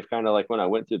remind me of kind of like when I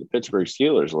went through the Pittsburgh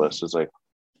Steelers list. It's like,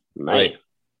 man,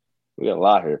 we got a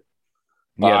lot here.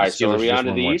 Yeah, all right, so are we on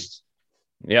to the East?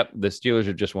 Yep, the Steelers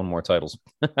have just won more titles.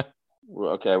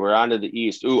 Okay, we're on to the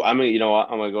East. Ooh, I'm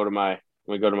gonna go to my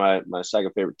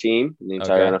second favorite team in the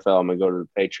entire NFL. I'm gonna go to the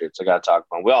Patriots. I gotta talk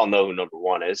about them. We all know who number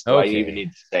one is. Do I even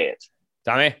need to say it?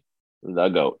 Tommy, the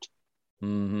GOAT.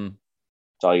 Mm-hmm.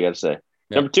 That's all you gotta say. Yep.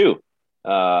 Number two,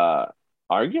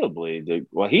 arguably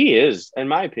he is, in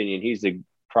my opinion, he's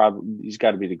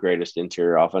got to be the greatest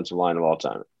interior offensive line of all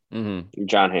time. Mm-hmm.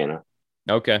 John Hannah.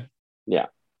 Okay. Yeah.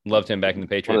 Loved him back in the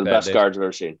Patriots. One of the best guards I've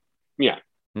ever seen. Yeah.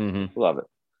 Mm-hmm. Love it.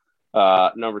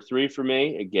 Number three for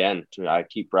me, again, I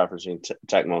keep referencing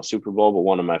Tecmo Super Bowl, but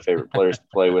one of my favorite players to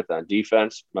play with on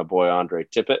defense, my boy Andre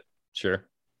Tippett. Sure.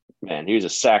 Man, he was a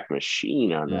sack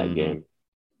machine on that game.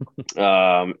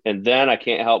 And then I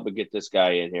can't help but get this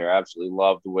guy in here. I absolutely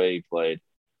loved the way he played.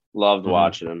 Loved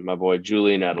watching him. My boy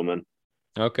Julian Edelman.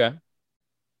 Okay.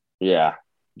 Yeah.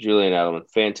 Julian Edelman.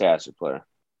 Fantastic player.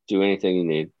 Do anything you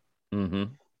need.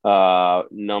 Mm-hmm.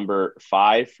 Number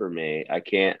five for me, I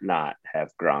can't not have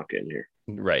Gronk in here.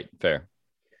 Right. Fair.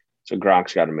 So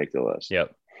Gronk's got to make the list.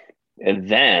 Yep. And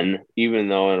then, even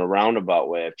though in a roundabout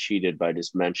way I've cheated by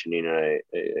just mentioning a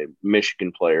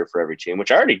Michigan player for every team,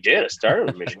 which I already did. I started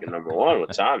with Michigan number one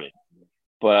with Tommy.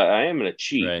 But I am going to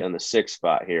cheat on the sixth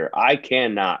spot here. I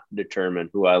cannot determine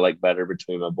who I like better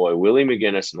between my boy Willie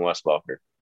McGinnis and Wes Welker.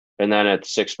 And then at the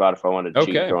sixth spot, if I wanted to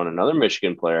cheat, throwing another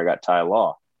Michigan player, I got Ty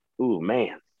Law. Ooh,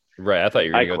 man. Right. I thought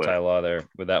you were going to go Ty Law there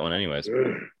with that one anyways.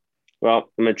 Well,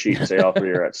 I'm going to cheat and say all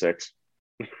three are at 6.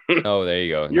 Oh, there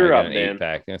you go. You're up, Dan.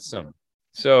 8-pack. That's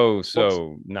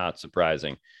so not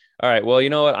surprising. All right. Well,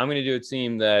 you know what? I'm going to do a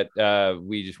team that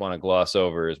we just want to gloss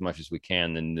over as much as we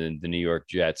can, the New York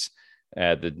Jets,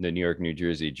 the New York, New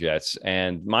Jersey Jets.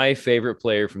 And my favorite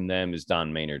player from them is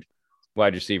Don Maynard,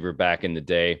 wide receiver back in the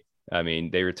day. I mean,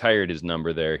 they retired his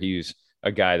number there. He was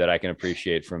a guy that I can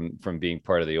appreciate from being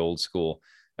part of the old school.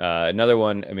 Another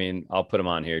one, I mean, I'll put him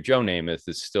on here. Joe Namath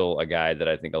is still a guy that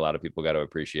I think a lot of people got to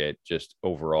appreciate just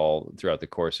overall throughout the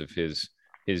course of his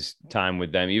time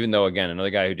with them, even though, again, another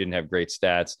guy who didn't have great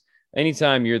stats.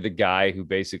 Anytime you're the guy who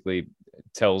basically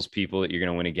tells people that you're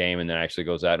going to win a game and then actually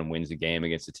goes out and wins the game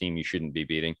against a team you shouldn't be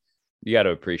beating, you got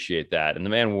to appreciate that. And the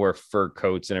man wore fur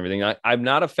coats and everything. I'm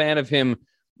not a fan of him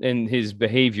and his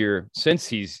behavior since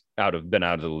he's been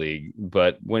out of the league,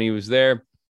 but when he was there,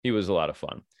 he was a lot of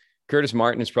fun. Curtis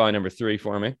Martin is probably number 3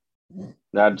 for me.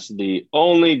 That's the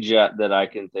only Jet that I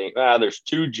can think. There's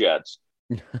 2 Jets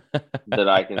that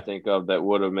I can think of that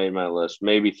would have made my list.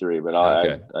 Maybe 3, but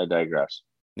I digress.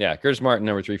 Yeah, Curtis Martin,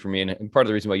 number 3 for me. And part of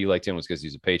the reason why you liked him was because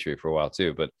he's a Patriot for a while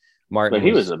too. But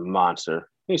he was a monster.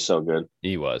 He's so good.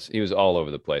 He was all over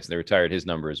the place. They retired his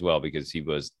number as well because he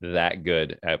was that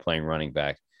good at playing running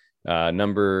back. What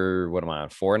am I on,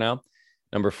 4 now?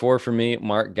 Number 4 for me,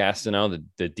 Mark Gastineau,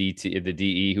 the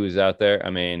DE who was out there. I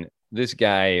mean, this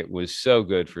guy was so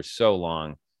good for so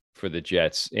long for the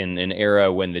Jets in an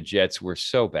era when the Jets were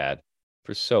so bad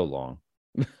for so long.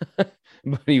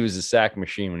 But he was a sack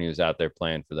machine when he was out there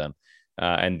playing for them.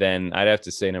 And then I'd have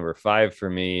to say number 5 for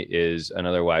me is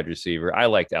another wide receiver. I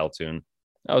liked Altoon.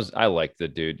 I liked the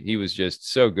dude. He was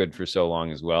just so good for so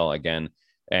long as well. Again,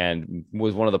 and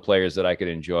was one of the players that I could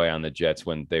enjoy on the Jets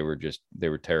when they were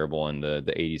terrible in the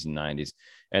 80s and 90s.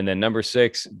 And then number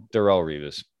 6, Darrelle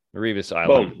Revis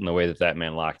Island, and the way that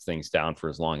man locked things down for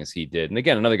as long as he did. And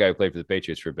again, another guy who played for the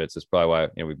Patriots for a bit. So that's probably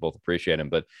why we both appreciate him.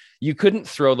 But you couldn't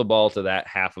throw the ball to that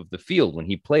half of the field when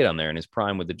he played on there in his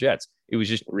prime with the Jets. It was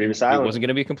just Revis Island. It wasn't going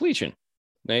to be a completion.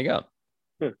 There you go.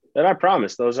 And I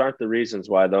promise those aren't the reasons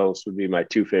why those would be my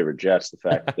 2 favorite Jets. The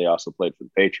fact that they also played for the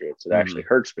Patriots, it actually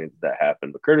hurts me that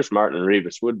happened. But Curtis Martin and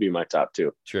Revis would be my top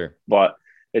 2. Sure. But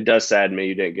it does sadden me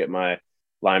you didn't get my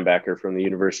linebacker from the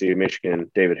University of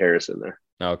Michigan, David Harrison, there.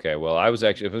 Okay. Well, if I was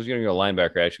going to go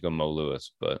linebacker, I actually go Mo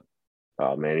Lewis, but.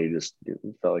 Oh man,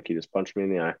 you felt like he just punched me in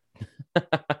the eye.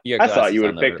 I thought you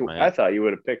would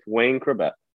have picked Wayne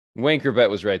Corbett. Wayne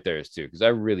Corbett was right there too, because I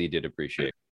really did appreciate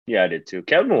it. Yeah, I did too.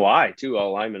 Kevin Mawae too,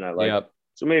 all linemen I like. Yep.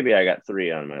 So maybe I got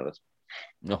 3 on my list.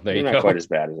 Oh, there you go. Not quite as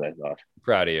bad as I thought.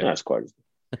 Proud of you. Not quite as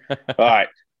bad. All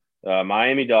right.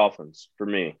 Miami Dolphins for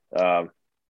me.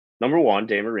 Number 1,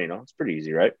 Dan Marino. It's pretty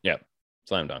easy, right? Yeah.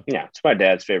 Slam dunk. Yeah, it's my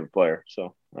dad's favorite player.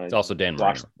 So it's also Dan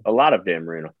Marino. A lot of Dan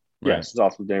Marino. Right. Yes, it's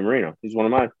also Dan Marino. He's one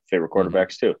of my favorite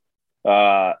quarterbacks too.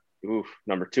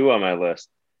 Number 2 on my list.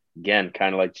 Again,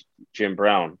 kind of like Jim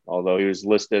Brown, although he was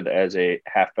listed as a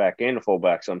halfback and a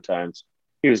fullback sometimes.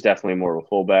 He was definitely more of a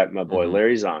fullback. My boy,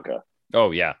 Larry Zonka.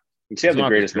 Oh, yeah. Does he have the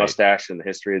greatest mustache in the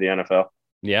history of the NFL?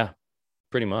 Yeah,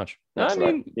 pretty much.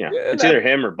 It's either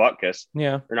him or Butkus.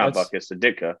 Yeah. Or not Butkus,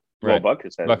 Ditka. Right. Well,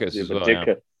 Butkus as well,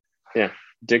 Ditka. Yeah.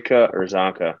 Ditka or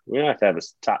Zonka. We have to have a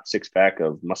top 6-pack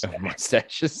of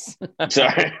mustaches.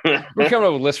 Sorry. We're coming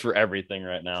up with a list for everything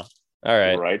right now. All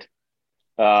right. Right.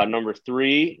 Number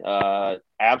 3,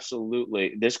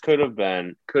 absolutely. This could have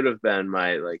been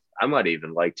my, I might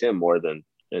even liked him more than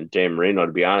Dan Marino,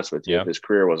 to be honest with you. If his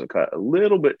career wasn't cut a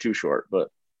little bit too short, but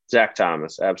Zach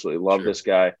Thomas, absolutely love this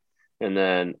guy. And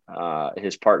then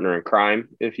his partner in crime,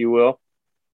 if you will.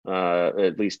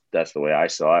 At least that's the way I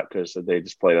saw it, because they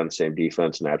just played on the same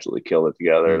defense and absolutely killed it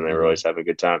together, and they were always having a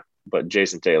good time. But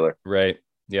Jason Taylor. Right.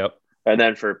 Yep. And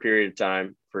then for a period of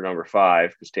time for number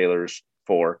 5, because Taylor's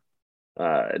 4,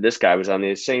 this guy was on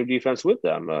the same defense with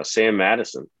them, Sam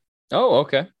Madison. Oh,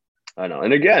 okay. I know.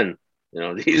 And again,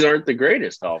 these aren't the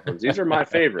greatest Dolphins. These are my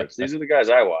favorites. These are the guys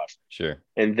I watched. Sure.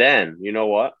 And then, you know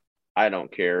what? I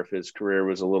don't care if his career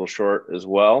was a little short as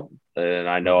well. And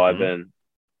I know I've been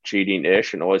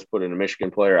cheating-ish and always putting a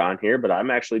Michigan player on here, but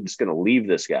I'm actually just going to leave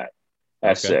this guy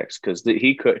at 6 because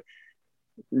he could.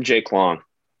 Jake Long.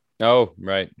 Oh,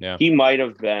 right. Yeah. He might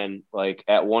have been like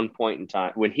at one point in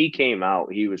time when he came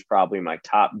out, he was probably my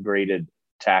top graded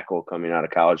tackle coming out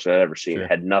of college that I'd ever seen. Sure. It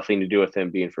had nothing to do with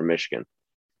him being from Michigan.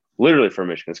 Literally from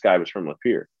Michigan. This guy was from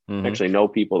Lapeer. Mm-hmm. Actually know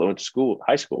people that went to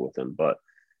high school with him, but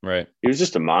right. He was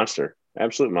just a monster,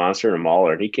 absolute monster and a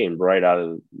mauler. And he came right out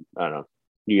of, I don't know.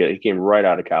 He came right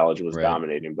out of college and was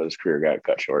dominating, but his career got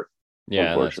cut short.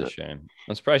 Yeah, that's a shame.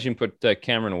 I'm surprised you didn't put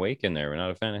Cameron Wake in there. We're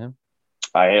not a fan of him.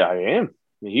 I am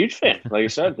a huge fan. Like I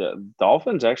said, the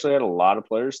Dolphins actually had a lot of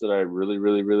players that I really,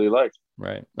 really, really liked.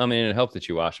 Right. I mean, it helped that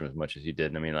you watched them as much as you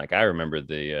did. I mean, like I remember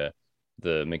the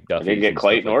McDuffie. They get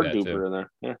Clayton or Duper in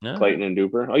there. Yeah, no. Clayton and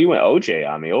Duper. Oh, you went OJ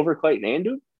on me over Clayton and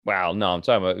Duper? Wow, no, I'm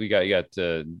talking about you got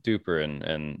Duper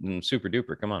and Super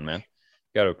Duper. Come on, man.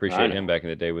 Got to appreciate him back in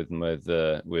the day with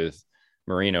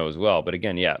Marino as well. But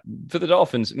again, yeah, for the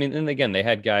Dolphins, I mean, and again, they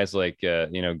had guys like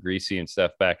Greasy and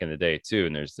stuff back in the day too.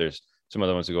 And there's some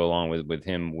other ones to go along with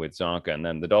him with Zonka. And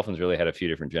then the Dolphins really had a few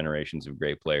different generations of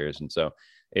great players. And so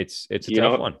it's a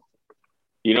tough one.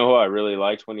 You know who I really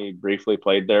liked when he briefly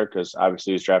played there? Because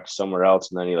obviously he was drafted somewhere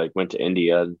else, and then he like went to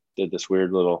India and did this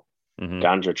weird little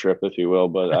ganja trip, if you will.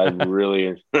 But I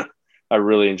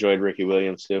really enjoyed Ricky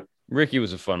Williams too. Ricky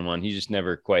was a fun one. He just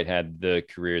never quite had the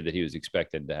career that he was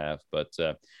expected to have. But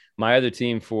my other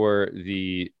team for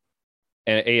the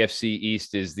AFC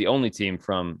East is the only team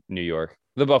from New York,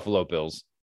 the Buffalo Bills.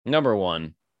 Number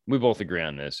one, we both agree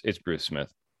on this. It's Bruce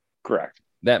Smith. Correct.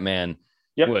 That man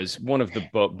was one of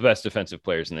the best defensive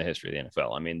players in the history of the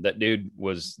NFL. I mean, that dude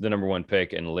was the number one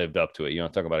pick and lived up to it. You know,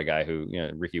 talk about a guy who,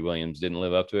 Ricky Williams didn't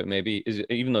live up to it. Maybe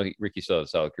even though Ricky still had a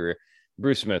solid career,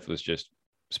 Bruce Smith was just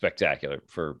spectacular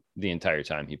for the entire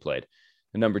time he played.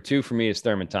 And number two for me is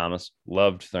Thurman Thomas.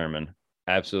 Loved Thurman.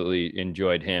 Absolutely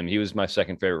enjoyed him. He was my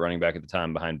second favorite running back at the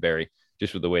time behind Barry,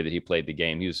 just with the way that he played the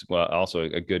game. He was also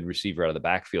a good receiver out of the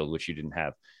backfield, which you didn't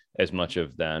have as much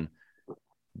of then.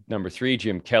 Number three,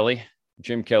 Jim Kelly.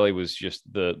 Jim Kelly was just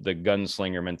the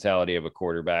gunslinger mentality of a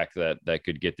quarterback that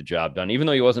could get the job done, even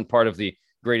though he wasn't part of the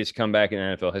greatest comeback in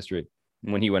NFL history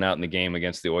when he went out in the game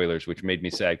against the Oilers, which made me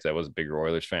sad because I was a bigger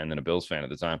Oilers fan than a Bills fan at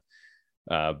the time.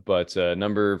 But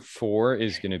number four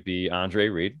is going to be Andre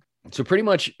Reed. So pretty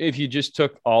much if you just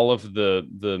took all of the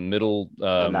middle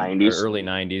the 90s. Early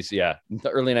 90s, the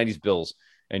early 90s Bills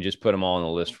and just put them all on the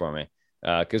list for me.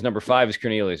 Because number five is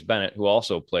Cornelius Bennett, who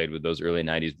also played with those early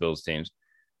 90s Bills teams.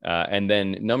 And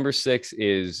then number six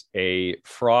is a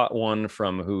fraught one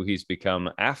from who he's become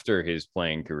after his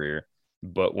playing career.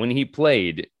 But when he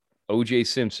played, O.J.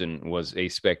 Simpson was a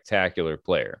spectacular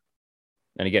player.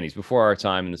 And again, he's before our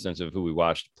time in the sense of who we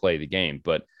watched play the game.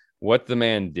 But what the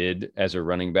man did as a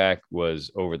running back was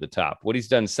over the top. What he's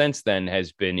done since then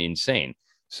has been insane.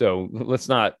 So let's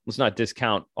not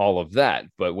discount all of that.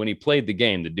 But when he played the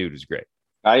game, the dude was great.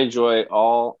 I enjoy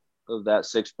all of that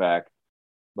six pack.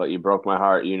 But you broke my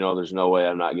heart. There's no way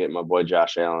I'm not getting my boy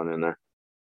Josh Allen in there.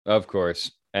 Of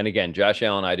course. And again, Josh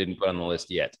Allen, I didn't put on the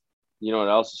list yet. You know what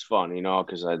else is fun?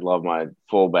 Because I love my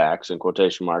fullbacks in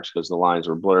quotation marks because the lines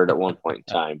were blurred at one point in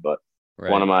time. But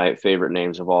one of my favorite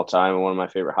names of all time and one of my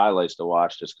favorite highlights to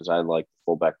watch just because I like the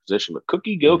fullback position. But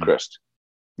Cookie Gilchrist.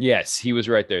 Yes, he was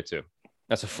right there too.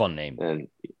 That's a fun name. And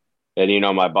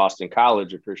my Boston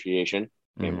College appreciation.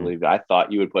 Can't believe it. I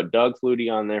thought you would put Doug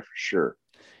Flutie on there for sure.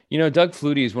 Doug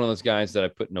Flutie is one of those guys that I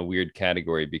put in a weird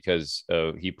category because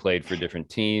he played for different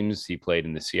teams. He played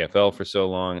in the CFL for so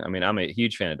long. I mean, I'm a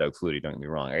huge fan of Doug Flutie. Don't get me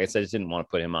wrong. I guess I just didn't want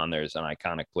to put him on there as an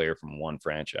iconic player from one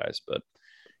franchise. But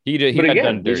he got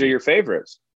done dirty. These are your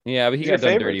favorites. Yeah, but he got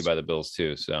done dirty by the Bills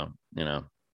too. So,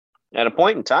 At a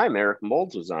point in time, Eric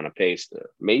Moulds was on a pace to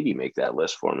maybe make that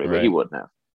list for me, but he wouldn't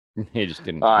have. He just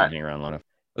didn't hang around long enough.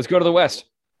 Let's go to the West.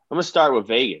 I'm going to start with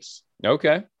Vegas.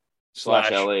 Okay. /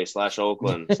 LA /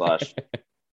 Oakland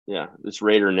 / it's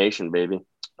Raider Nation, baby.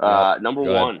 Number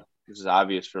one, this is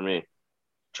obvious for me.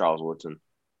 Charles Woodson.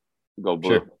 Go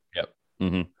blue. Sure. Yep.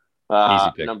 Mm-hmm.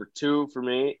 Easy pick. Number two for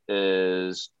me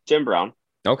is Tim Brown.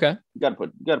 Okay. You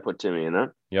gotta put Timmy in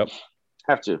there. Yep.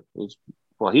 Have to.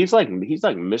 He's like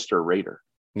Mr. Raider.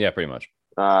 Yeah, pretty much.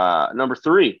 Number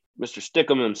three, Mr.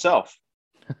 Stickum himself.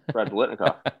 Fred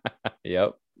Biletnikoff.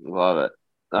 Yep. Love it.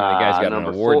 The guy's got an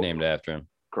award named after him.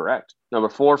 Correct. Number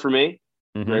four for me,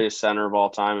 greatest center of all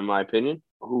time, in my opinion.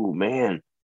 Oh, man.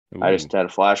 Ooh. I just had a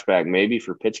flashback. Maybe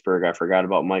for Pittsburgh, I forgot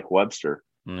about Mike Webster.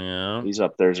 Yeah. He's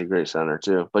up there as a great center,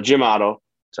 too. But Jim Otto.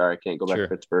 Sorry, I can't go back to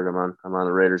Pittsburgh. I'm on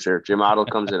the Raiders here. Jim Otto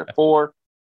comes in at 4.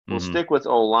 We'll stick with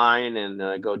O-line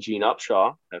and go Gene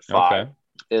Upshaw at 5. Okay.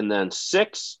 And then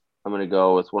 6, I'm going to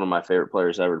go with one of my favorite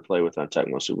players ever to play with on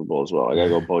Tecmo Super Bowl as well. I got to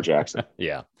go Bo Jackson.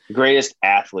 Yeah. Greatest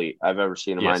athlete I've ever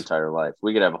seen in my entire life.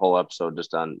 We could have a whole episode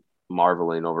just on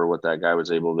marveling over what that guy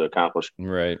was able to accomplish.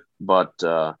 Right. But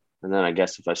and then I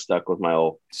guess if I stuck with my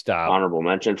old honorable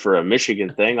mention for a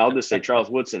Michigan thing, I'll just say Charles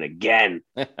Woodson again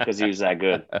because he was that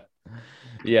good.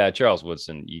 Yeah, Charles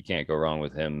Woodson, you can't go wrong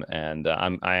with him. And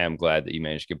I am glad that you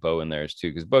managed to get Bo in there too,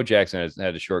 because Bo Jackson has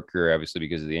had a short career, obviously,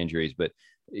 because of the injuries, but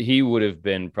he would have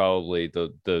been probably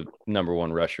the number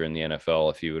one rusher in the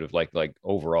NFL if he would have like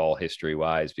overall history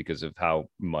wise, because of how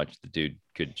much the dude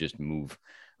could just move.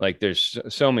 Like there's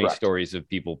so many stories of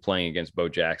people playing against Bo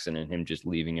Jackson and him just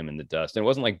leaving him in the dust. And it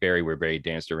wasn't like Barry, where Barry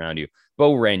danced around you.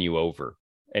 Bo ran you over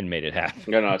and made it happen.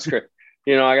 No, it's great.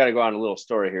 I got to go on a little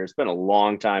story here. It's been a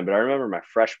long time, but I remember my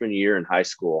freshman year in high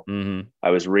school,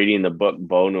 I was reading the book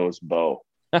Bo Knows Bo.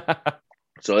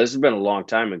 So this has been a long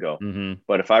time ago.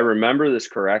 But if I remember this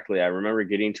correctly, I remember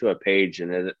getting to a page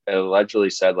and it allegedly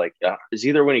said like, it's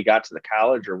either when he got to the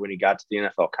college or when he got to the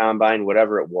NFL Combine,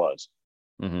 whatever it was.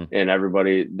 And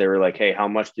everybody, they were like, hey, how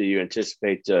many times do you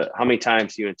anticipate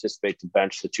to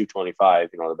bench the 225,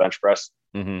 the bench press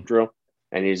drill?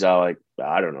 And he's all like,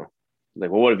 I don't know. Like,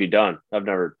 well, what have you done? I've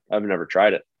never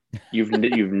tried it. You've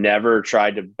never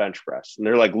tried to bench press. And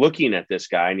they're like looking at this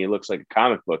guy and he looks like a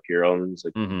comic book hero. And he's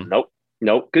like, nope.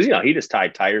 Cause he just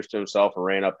tied tires to himself and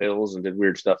ran up hills and did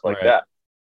weird stuff like that.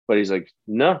 But he's like,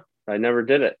 no, I never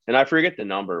did it. And I forget the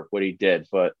number, what he did,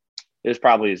 but it was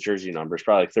probably his jersey number. It's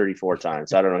probably like 34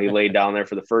 times. I don't know. He laid down there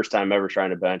for the first time ever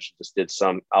trying to bench, just did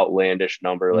some outlandish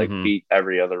number, like beat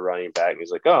every other running back. And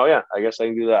he's like, oh yeah, I guess I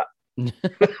can do that.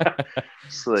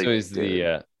 So he's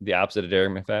the opposite of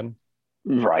Derek McFadden,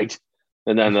 right?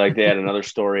 And then like they had another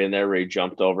story in there where he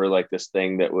jumped over like this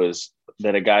thing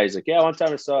that a guy's like, yeah, one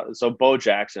time I saw. So Bo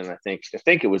Jackson, I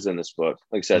think it was in this book.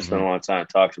 Like I said, it's been a long time. It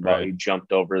talks about he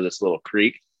jumped over this little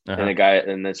creek, and the guy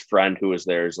and this friend who was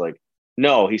there is like,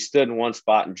 no, he stood in one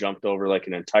spot and jumped over like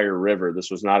an entire river.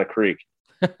 This was not a creek.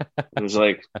 It was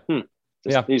like,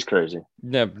 he's crazy.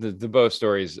 Yeah, the Bo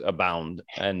stories abound,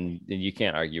 and you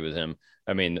can't argue with him.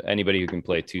 I mean, anybody who can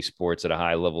play two sports at a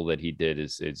high level that he did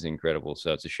is incredible.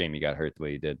 So it's a shame he got hurt the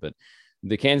way he did. But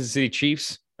the Kansas City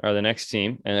Chiefs are the next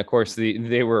team, and of course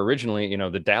they were originally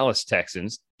the Dallas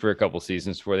Texans for a couple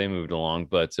seasons before they moved along.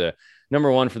 But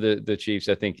number one for the Chiefs,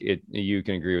 I think you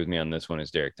can agree with me on this one, is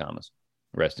Derek Thomas.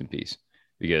 Rest in peace,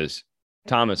 because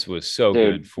Thomas was so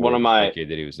good for the decade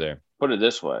that he was there. Put it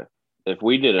this way. If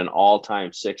we did an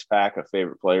all-time 6-pack of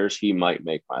favorite players, he might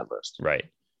make my list. Right.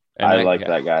 And I like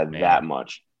that guy that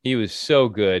much. He was so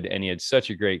good, and he had such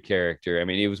a great character. I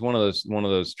mean, he was one of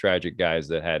those tragic guys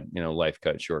that had, life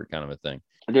cut short kind of a thing.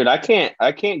 Dude, I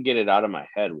can't get it out of my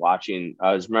head watching.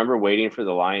 I remember waiting for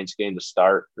the Lions game to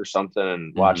start or something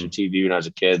and watching TV when I was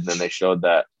a kid. And then they showed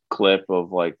that clip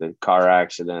of like the car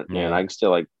accident. Man, I can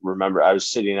still like remember I was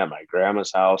sitting at my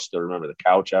grandma's house. Still remember the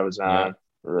couch I was on.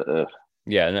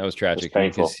 Yeah, and that was tragic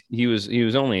because he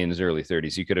was only in his early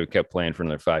 30s. He could have kept playing for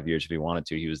another 5 years if he wanted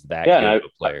to. He was that good of a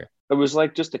player. It was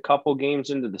like just a couple games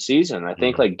into the season. I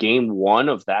think like game 1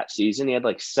 of that season, he had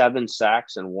like 7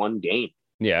 sacks in one game.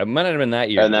 Yeah, it might not have been that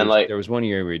year. And then there was one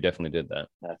year where he definitely did that.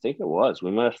 I think it was.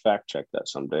 We might have fact checked that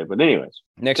someday. But anyways,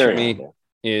 next for me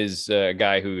is a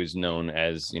guy who is known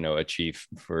as, a Chief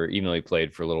for, even though he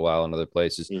played for a little while in other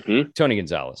places, Tony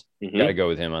Gonzalez. Got to go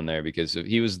with him on there because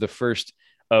he was the first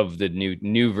of the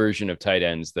new version of tight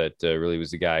ends that really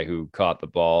was the guy who caught the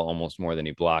ball almost more than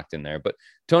he blocked in there. But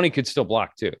Tony could still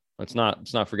block too. Let's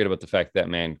not forget about the fact that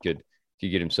man could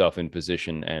get himself in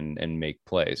position and make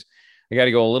plays. I got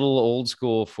to go a little old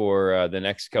school for the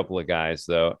next couple of guys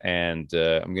though, and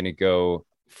I'm going to go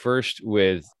first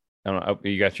with. I don't know.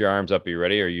 You got your arms up. Are you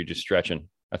ready? Or are you just stretching?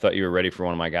 I thought you were ready for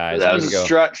one of my guys. That was a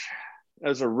stretch. That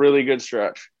was a really good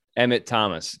stretch. Emmett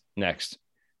Thomas next.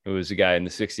 Who was a guy in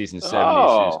the 60s and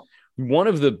 70s. One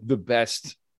of the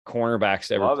best cornerbacks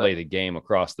to ever play the game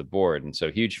across the board. And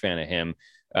so huge fan of him.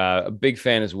 A big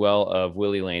fan as well of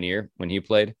Willie Lanier when he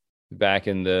played back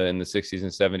in the 60s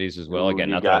and 70s as well. Again,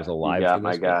 not that I was alive. You got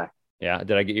my guy. Yeah.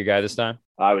 Did I get your guy this time?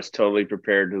 I was totally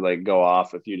prepared to like go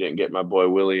off if you didn't get my boy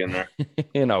Willie in there.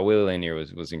 Willie Lanier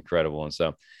was incredible. And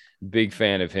so big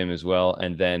fan of him as well.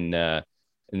 And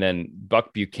then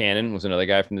Buck Buchanan was another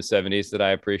guy from the 70s that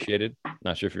I appreciated.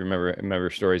 Not sure if you remember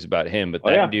stories about him, but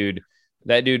that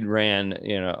dude ran,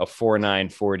 a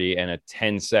 4.9 40 and a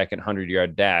 10-second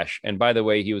 100-yard dash. And by the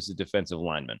way, he was a defensive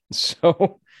lineman.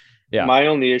 So yeah. My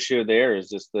only issue there is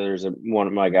just there's one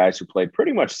of my guys who played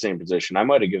pretty much the same position. I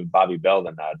might have given Bobby Bell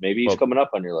the nod. Maybe he's coming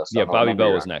up on your list. Yeah, Bobby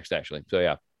Bell was next actually. So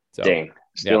yeah. Dang,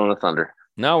 still in the Thunder.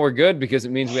 No, we're good because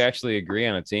it means we actually agree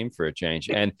on a team for a change.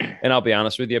 And I'll be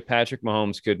honest with you, Patrick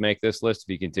Mahomes could make this list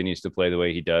if he continues to play the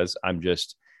way he does. I'm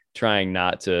just trying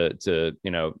not to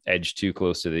edge too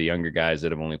close to the younger guys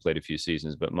that have only played a few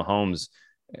seasons. But Mahomes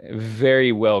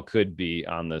very well could be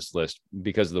on this list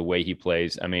because of the way he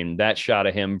plays. I mean, that shot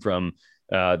of him from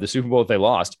the Super Bowl that they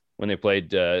lost when they played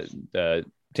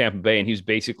Tampa Bay, and he was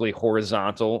basically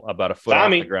horizontal about a foot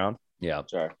off the ground. Yeah.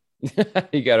 Sorry.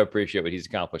 You got to appreciate what he's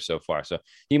accomplished so far. So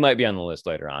he might be on the list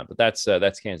later on, but that's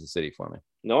Kansas City for me.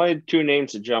 No, I had two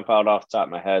names to jump out off the top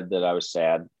of my head that I was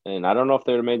sad, and I don't know if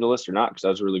they would have made the list or not because that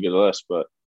was a really good list. But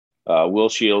Will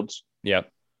Shields,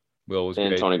 yep, Will was and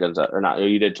great. Tony Gonzalez, or not?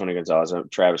 You did Tony Gonzalez,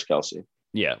 and Travis Kelce.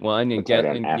 Yeah, well, I mean,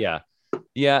 and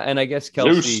I guess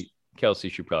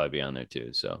Kelce should probably be on there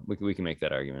too. So we can make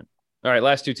that argument. All right,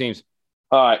 last two teams.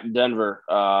 All right, Denver.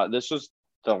 This was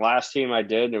the last team I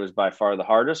did. It was by far the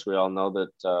hardest. We all know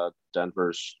that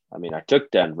Denver's. I mean, I took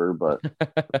Denver, but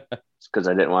it's because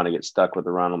I didn't want to get stuck with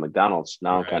the Ronald McDonald's.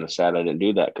 Now I'm kind of sad I didn't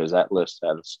do that because that list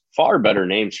has far better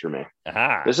names for me.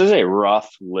 Aha. This is a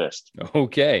rough list.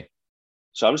 Okay.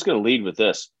 So I'm just going to lead with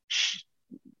this.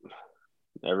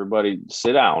 Everybody,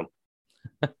 sit down.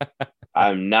 I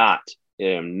am not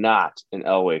an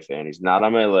Elway fan. He's not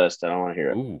on my list. I don't want to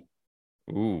hear it.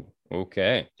 Ooh.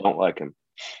 Okay. Don't like him.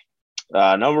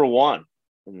 Number one,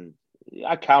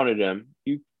 I counted him.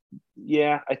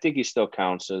 I think he still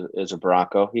counts as a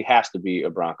Bronco. He has to be a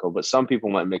Bronco, but some people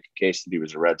might make a case that he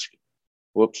was a Redskin.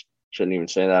 Whoops. Shouldn't even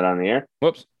say that on the air.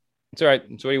 Whoops. It's all right.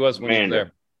 That's what he was when he was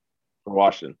there. For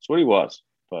Washington. That's what he was.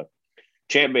 But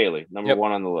Champ Bailey, number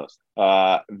one on the list.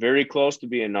 Very close to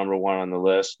being number one on the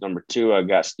list. Number two, I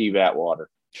got Steve Atwater.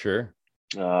 Sure.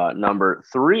 Number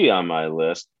three on my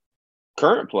list,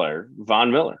 current player,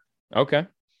 Von Miller. Okay.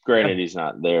 Granted, he's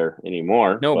not there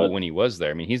anymore. No, but when he was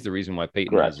there, I mean, he's the reason why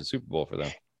Peyton has a Super Bowl for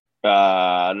them.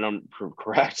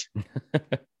 Correct.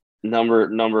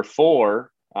 Number four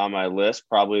on my list,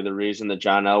 probably the reason that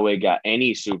John Elway got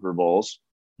any Super Bowls.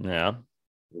 Yeah.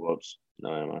 Whoops. No,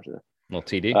 I'm not sure. Well,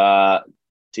 TD.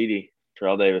 TD,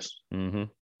 Terrell Davis. Mm-hmm.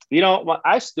 You know,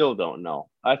 I still don't know.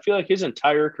 I feel like his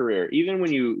entire career, even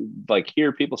when you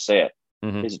hear people say it,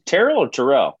 is it Terrell or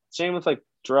Terrell? Same with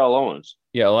Terrell Owens.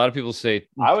 Yeah, a lot of people say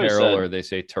Terrell or they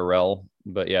say Terrell,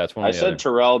 but yeah, it's one of the other.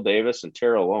 Terrell Davis and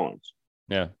Terrell Owens.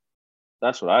 Yeah.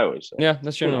 That's what I always say. Yeah,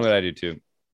 that's generally what I do too.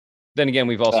 Then again,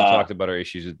 we've also talked about our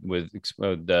issues with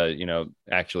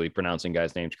actually pronouncing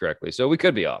guys' names correctly. So we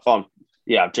could be off.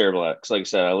 Yeah, I'm terrible at it. Because like I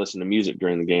said, I listen to music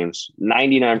during the games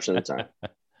 99% of the time.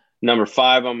 Number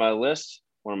five on my list,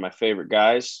 one of my favorite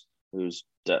guys who's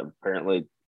apparently,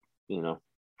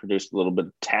 produced a little bit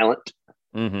of talent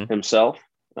himself,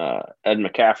 Ed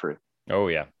McCaffrey. Oh,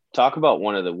 yeah. Talk about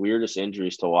one of the weirdest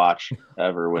injuries to watch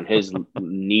ever when his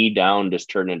knee down just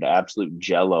turned into absolute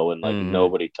jello and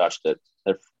nobody touched it.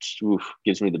 That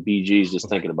gives me the BGs just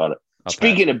thinking about it.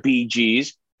 Speaking of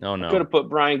BGs, oh, no. I could have put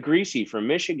Brian Greasy from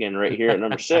Michigan right here at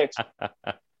number 6.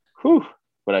 Whew.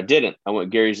 But I didn't. I went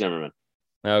Gary Zimmerman.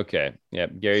 Okay. Yeah.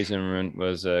 Gary Zimmerman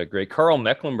was great. Carl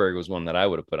Mecklenburg was one that I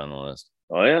would have put on the list.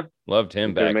 Oh, yeah. Loved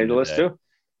him back. Made the list too.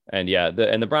 And yeah,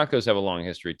 the Broncos have a long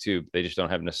history too. They just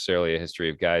don't have necessarily a history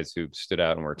of guys who stood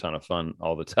out and were a ton of fun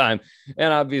all the time.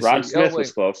 And obviously, Rod Smith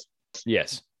was close.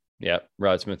 Yes. Yeah.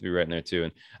 Rod Smith would be right in there too.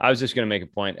 And I was just going to make a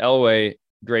point. Elway,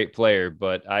 great player,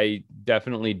 but I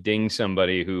definitely ding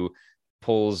somebody who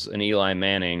pulls an Eli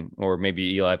Manning, or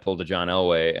maybe Eli pulled a John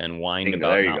Elway and whined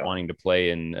about not wanting to play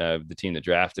in the team that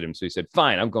drafted him. So he said,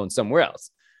 fine, I'm going somewhere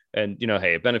else. And,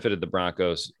 hey, it benefited the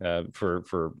Broncos for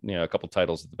a couple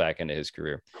titles at the back end of his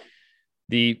career.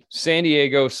 The San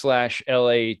Diego /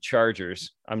 LA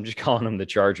Chargers, I'm just calling them the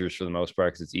Chargers for the most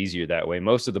part because it's easier that way.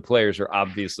 Most of the players are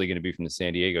obviously going to be from the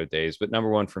San Diego days, but number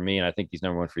one for me, and I think he's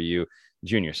number one for you,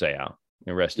 Junior Seau.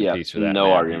 And rest in peace for that.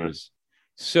 No argument. He was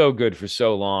so good for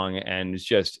so long, and it's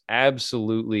just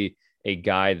absolutely a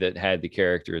guy that had the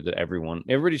character that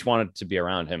everybody just wanted to be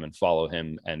around him and follow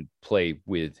him and play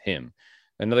with him.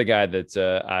 Another guy that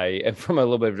I am from a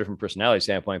little bit of a different personality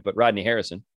standpoint, but Rodney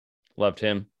Harrison, loved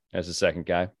him as the second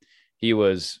guy. He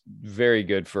was very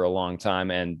good for a long time,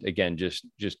 and again, just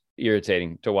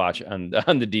irritating to watch on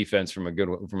the defense from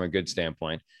a good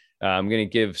standpoint. I'm going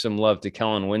to give some love to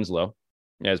Kellen Winslow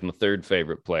as my third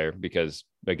favorite player because,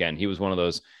 again, he was one of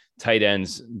those tight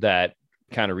ends that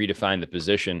kind of redefined the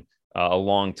position a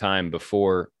long time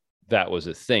before that was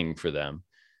a thing for them.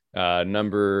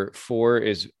 Number 4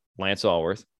 is Lance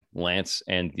Allworth. Lance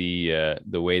and the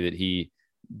way that he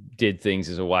did things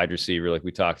as a wide receiver, like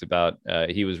we talked about,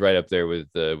 he was right up there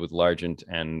with Largent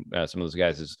and some of those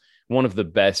guys as one of the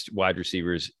best wide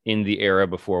receivers in the era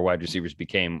before wide receivers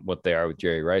became what they are with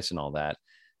Jerry Rice and all that.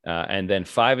 And then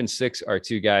 5 and 6 are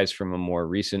two guys from a more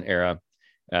recent era,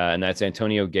 and that's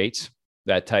Antonio Gates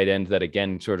that tight end that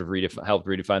again sort of helped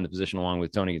redefine the position along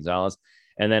with Tony Gonzalez.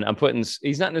 And then I'm putting,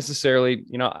 he's not necessarily,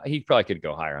 he probably could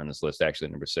go higher on this list, actually,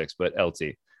 number 6, but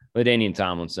LT, LaDainian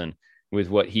Tomlinson, with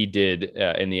what he did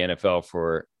in the NFL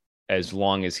for as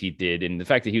long as he did. And the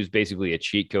fact that he was basically a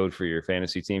cheat code for your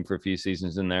fantasy team for a few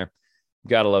seasons in there.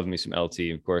 Got to love me some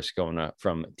LT, of course, going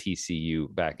from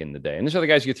TCU back in the day. And there's other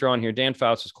guys you throw on here. Dan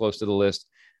Fouts is close to the list.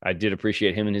 I did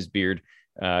appreciate him and his beard.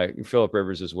 Phillip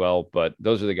Rivers as well. But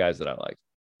those are the guys that I like.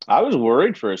 I was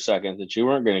worried for a second that you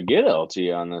weren't going to get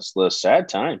LT on this list. Sad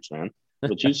times, man.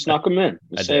 But you snuck him in.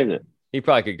 You saved it. He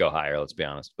probably could go higher, let's be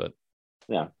honest. But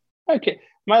yeah. Okay.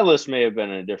 My list may have been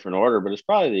in a different order, but it's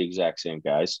probably the exact same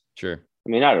guys. Sure. I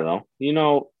mean, I don't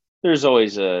know. There's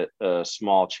always a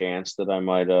small chance that I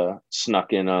might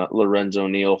snuck in a Lorenzo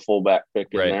Neal fullback pick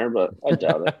in there, but I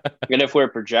doubt it. And if we're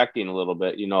projecting a little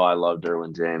bit, I love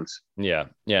Derwin James. Yeah,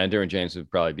 and Derwin James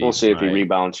would probably be. We'll see if he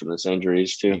rebounds from his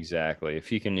injuries too. Exactly. If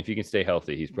he can stay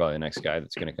healthy, he's probably the next guy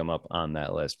that's going to come up on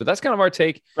that list. But that's kind of our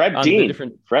take. Fred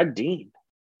Dean.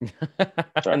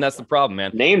 And that's the problem,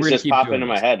 man. Names just pop into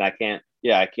my head. I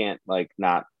can't like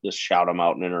not just shout them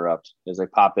out and interrupt. As they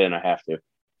pop in, I have to.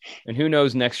 And who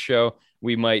knows, next show,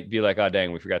 we might be like, oh,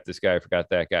 dang, we forgot this guy, forgot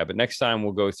that guy. But next time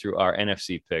we'll go through our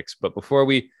NFC picks. But before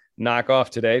we knock off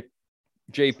today,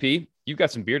 JP, you've got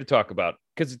some beer to talk about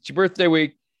because it's your birthday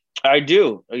week. I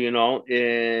do,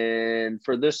 and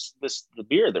for the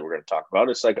beer that we're going to talk about,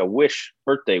 it's like a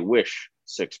birthday wish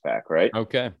 6-pack, right?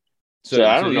 Okay. So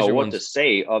I don't know what to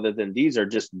say other than these are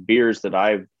just beers that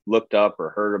I've looked up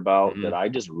or heard about that I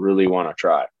just really want to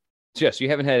try. Yes, you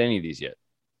haven't had any of these yet.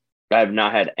 I have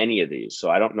not had any of these, so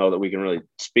I don't know that we can really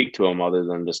speak to them other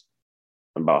than just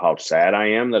about how sad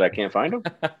I am that I can't find them.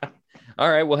 All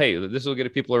right. Well, hey, this will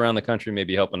get people around the country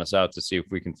maybe helping us out to see if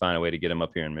we can find a way to get them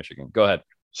up here in Michigan. Go ahead.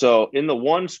 So in the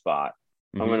one spot,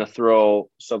 I'm going to throw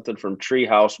something from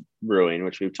Treehouse Brewing,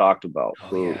 which we've talked about,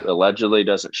 who allegedly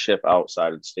doesn't ship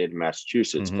outside of the state of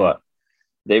Massachusetts, but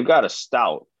they've got a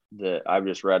stout that I've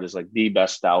just read is like the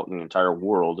best stout in the entire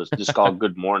world. It's just called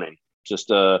Good Morning.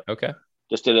 Just an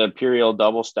Imperial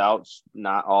double stout,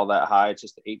 not all that high. It's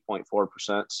just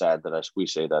 8.4%. Sad that we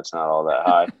say that's not all that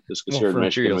high. Just because here in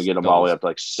Michigan, we get them all the way up to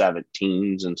like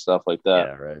 17s and stuff like that.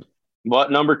 Yeah, right.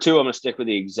 But number 2, I'm going to stick with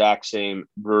the exact same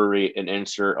brewery and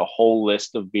insert a whole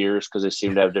list of beers because they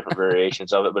seem to have different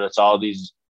variations of it. But it's all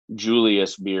these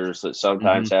Julius beers that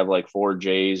sometimes have like 4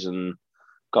 J's and a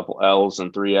couple L's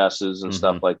and 3 S's and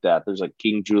stuff like that. There's like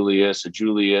King Julius, a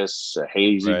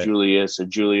Hazy Julius, a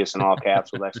Julius in all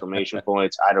caps with exclamation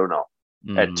points. I don't know.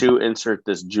 At 2, insert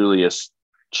this Julius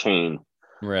chain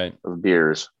of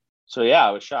beers. So, yeah,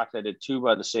 I was shocked I did 2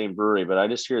 by the same brewery, but I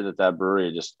just hear that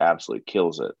brewery just absolutely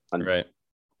kills it. And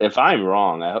if I'm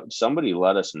wrong, I hope somebody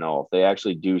let us know if they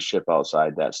actually do ship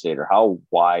outside that state or how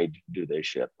wide do they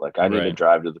ship? Like, I need to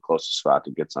drive to the closest spot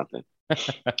to get something.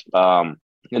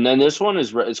 And then this one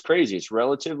is crazy. It's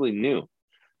relatively new.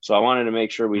 So I wanted to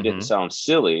make sure we didn't sound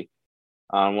silly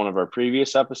on one of our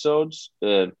previous episodes.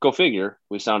 Go figure,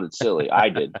 we sounded silly. I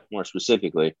did, more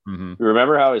specifically.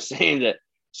 Remember how I was saying that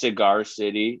Cigar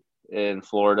City in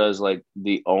Florida is like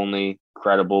the only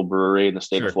credible brewery in the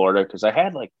state of Florida? Because I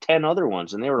had like 10 other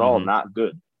ones and they were all not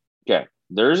good. Okay.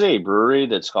 There's a brewery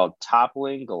that's called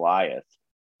Toppling Goliath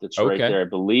that's right there, I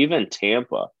believe in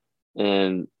Tampa.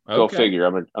 And go figure,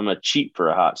 I'm a cheat for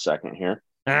a hot second here.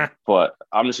 But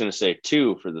I'm just going to say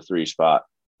 2 for the 3 spot.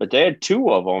 But they had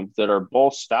 2 of them that are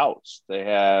both stouts. They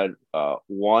had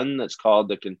one that's called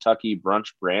the Kentucky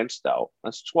Brunch Brand Stout.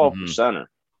 That's 12%er.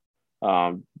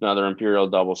 Another Imperial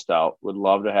Double Stout. Would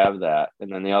love to have that.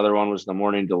 And then the other one was the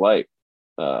Morning Delight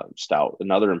Stout,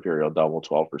 another Imperial Double,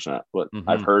 12%. But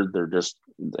I've heard they're just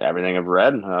everything I've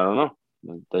read. I don't know.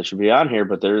 They should be on here,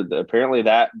 but apparently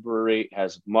that brewery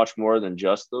has much more than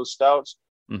just those stouts.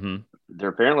 They're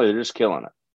just killing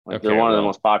it. Like they're one of the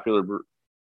most popular,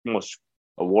 most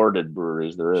awarded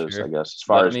breweries there is, I guess, as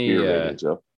far as beer ratings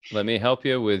go. Let me help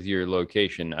you with your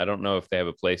location. I don't know if they have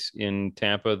a place in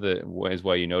Tampa that is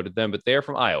why you noted them, but they're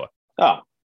from Iowa. Oh,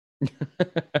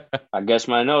 I guess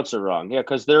my notes are wrong. Yeah,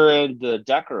 because they're in the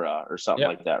Decorah or something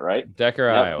like that, right?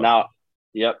 Decorah, Iowa.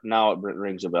 Now it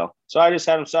rings a bell. So I just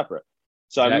had them separate.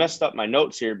 So I messed up my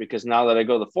notes here because now that I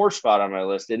go the 4th spot on my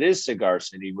list, it is Cigar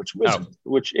City,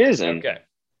 which is in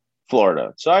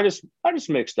Florida. So I just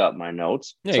mixed up my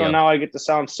notes. So now I get to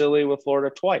sound silly with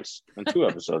Florida twice in 2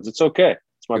 episodes. It's okay.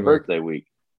 It's my birthday week.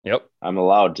 Yep. I'm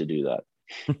allowed to do that.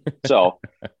 So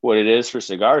what it is for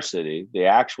Cigar City, the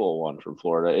actual one from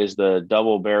Florida, is the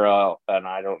double barrel, and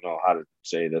I don't know how to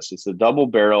say this. It's the double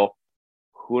barrel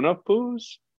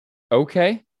Hunahpus.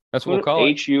 Okay. That's what we'll call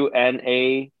it.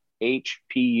 Hunahpus.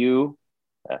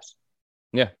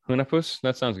 Yeah, Hunapus.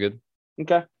 That sounds good.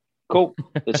 Okay, cool.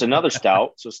 It's another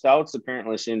stout. So stouts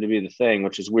apparently seem to be the thing,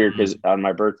 which is weird because on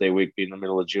my birthday week, being the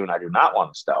middle of June, I do not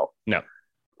want a stout. No,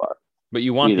 but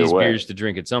you want these beers to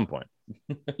drink at some point.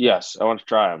 Yes, I want to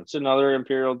try them. It's another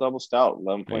Imperial Double Stout,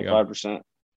 11.5%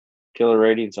 killer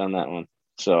ratings on that one.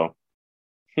 So,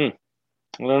 I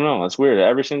don't know. That's weird.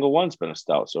 Every single one's been a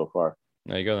stout so far.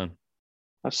 There you go then.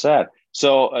 That's sad.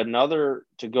 So another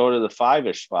to go to the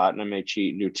 5-ish spot, and I may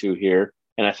cheat and do 2 here.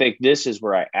 And I think this is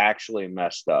where I actually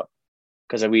messed up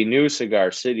because we knew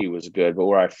Cigar City was good, but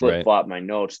where I flip-flopped my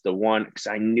notes, the one, because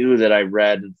I knew that I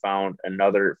read and found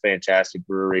another fantastic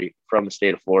brewery from the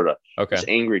state of Florida. Okay. It's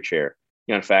Angry Chair.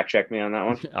 You want to fact check me on that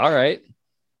one? All right.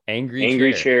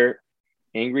 Angry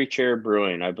Chair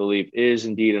Brewing, I believe, is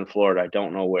indeed in Florida. I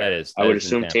don't know where. That is. I would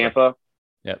assume Tampa.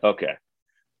 Yep. Okay.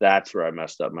 That's where I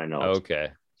messed up my notes.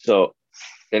 Okay. So,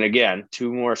 and again,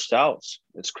 2 more stouts.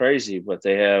 It's crazy, but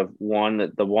they have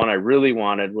one the one I really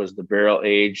wanted was the Barrel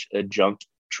Aged Adjunct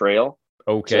Trail.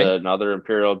 Okay. It's another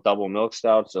Imperial Double Milk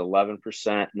Stout. It's 11%.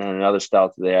 And then another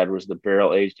stout that they had was the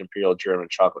Barrel Aged Imperial German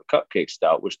Chocolate Cupcake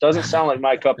Stout, which doesn't sound like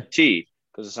my cup of tea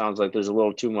because it sounds like there's a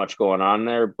little too much going on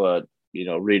there. But,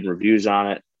 reading reviews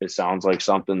on it, it sounds like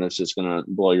something that's just going to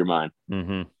blow your mind.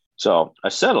 Mm-hmm. So I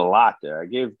said a lot there. I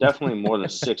gave definitely more than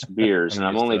 6 beers, and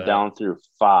I'm only down through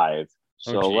 5.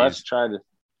 So let's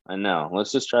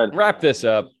just try to wrap this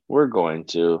up. We're going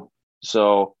to.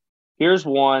 So here's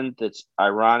one that's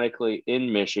ironically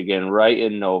in Michigan, right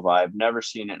in Nova. I've never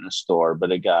seen it in a store,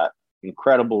 but it got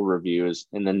incredible reviews,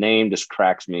 and the name just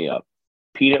cracks me up.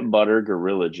 Peanut Butter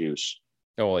Gorilla Juice.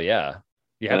 Oh, yeah.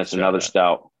 And it's another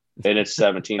stout, and it's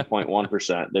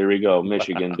 17.1%. There we go.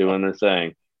 Michigan doing their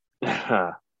thing.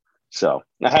 So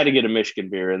I had to get a Michigan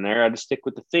beer in there. I had to stick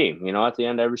with the theme. At the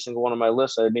end of every single one of my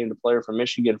lists, I named a player from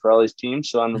Michigan for all these teams.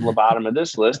 So on the bottom of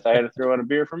this list, I had to throw in a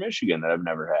beer from Michigan that I've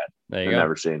never had. I've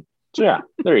never seen. So yeah,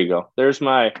 there you go. There's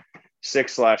my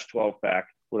 6/12 pack,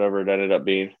 whatever it ended up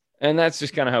being. And that's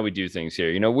just kind of how we do things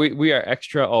here. We are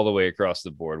extra all the way across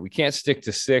the board. We can't stick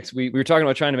to 6. We were talking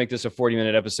about trying to make this a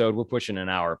 40-minute episode. We're pushing an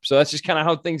hour. So that's just kind of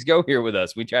how things go here with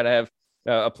us. We try to have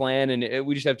a plan, and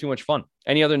we just have too much fun.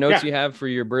 Any other notes you have for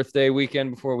your birthday weekend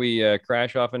before we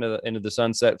crash off into the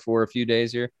sunset for a few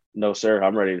days here? No, sir.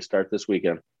 I'm ready to start this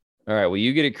weekend. All right. Well,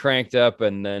 you get it cranked up,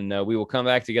 and then we will come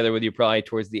back together with you probably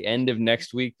towards the end of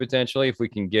next week, potentially, if we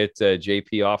can get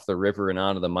JP off the river and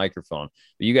onto the microphone.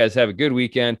 But you guys have a good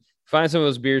weekend. Find some of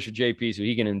those beers for JP so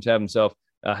he can have himself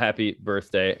a happy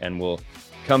birthday, and we'll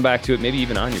come back to it maybe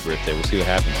even on your birthday. We'll see what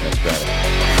happens next Friday.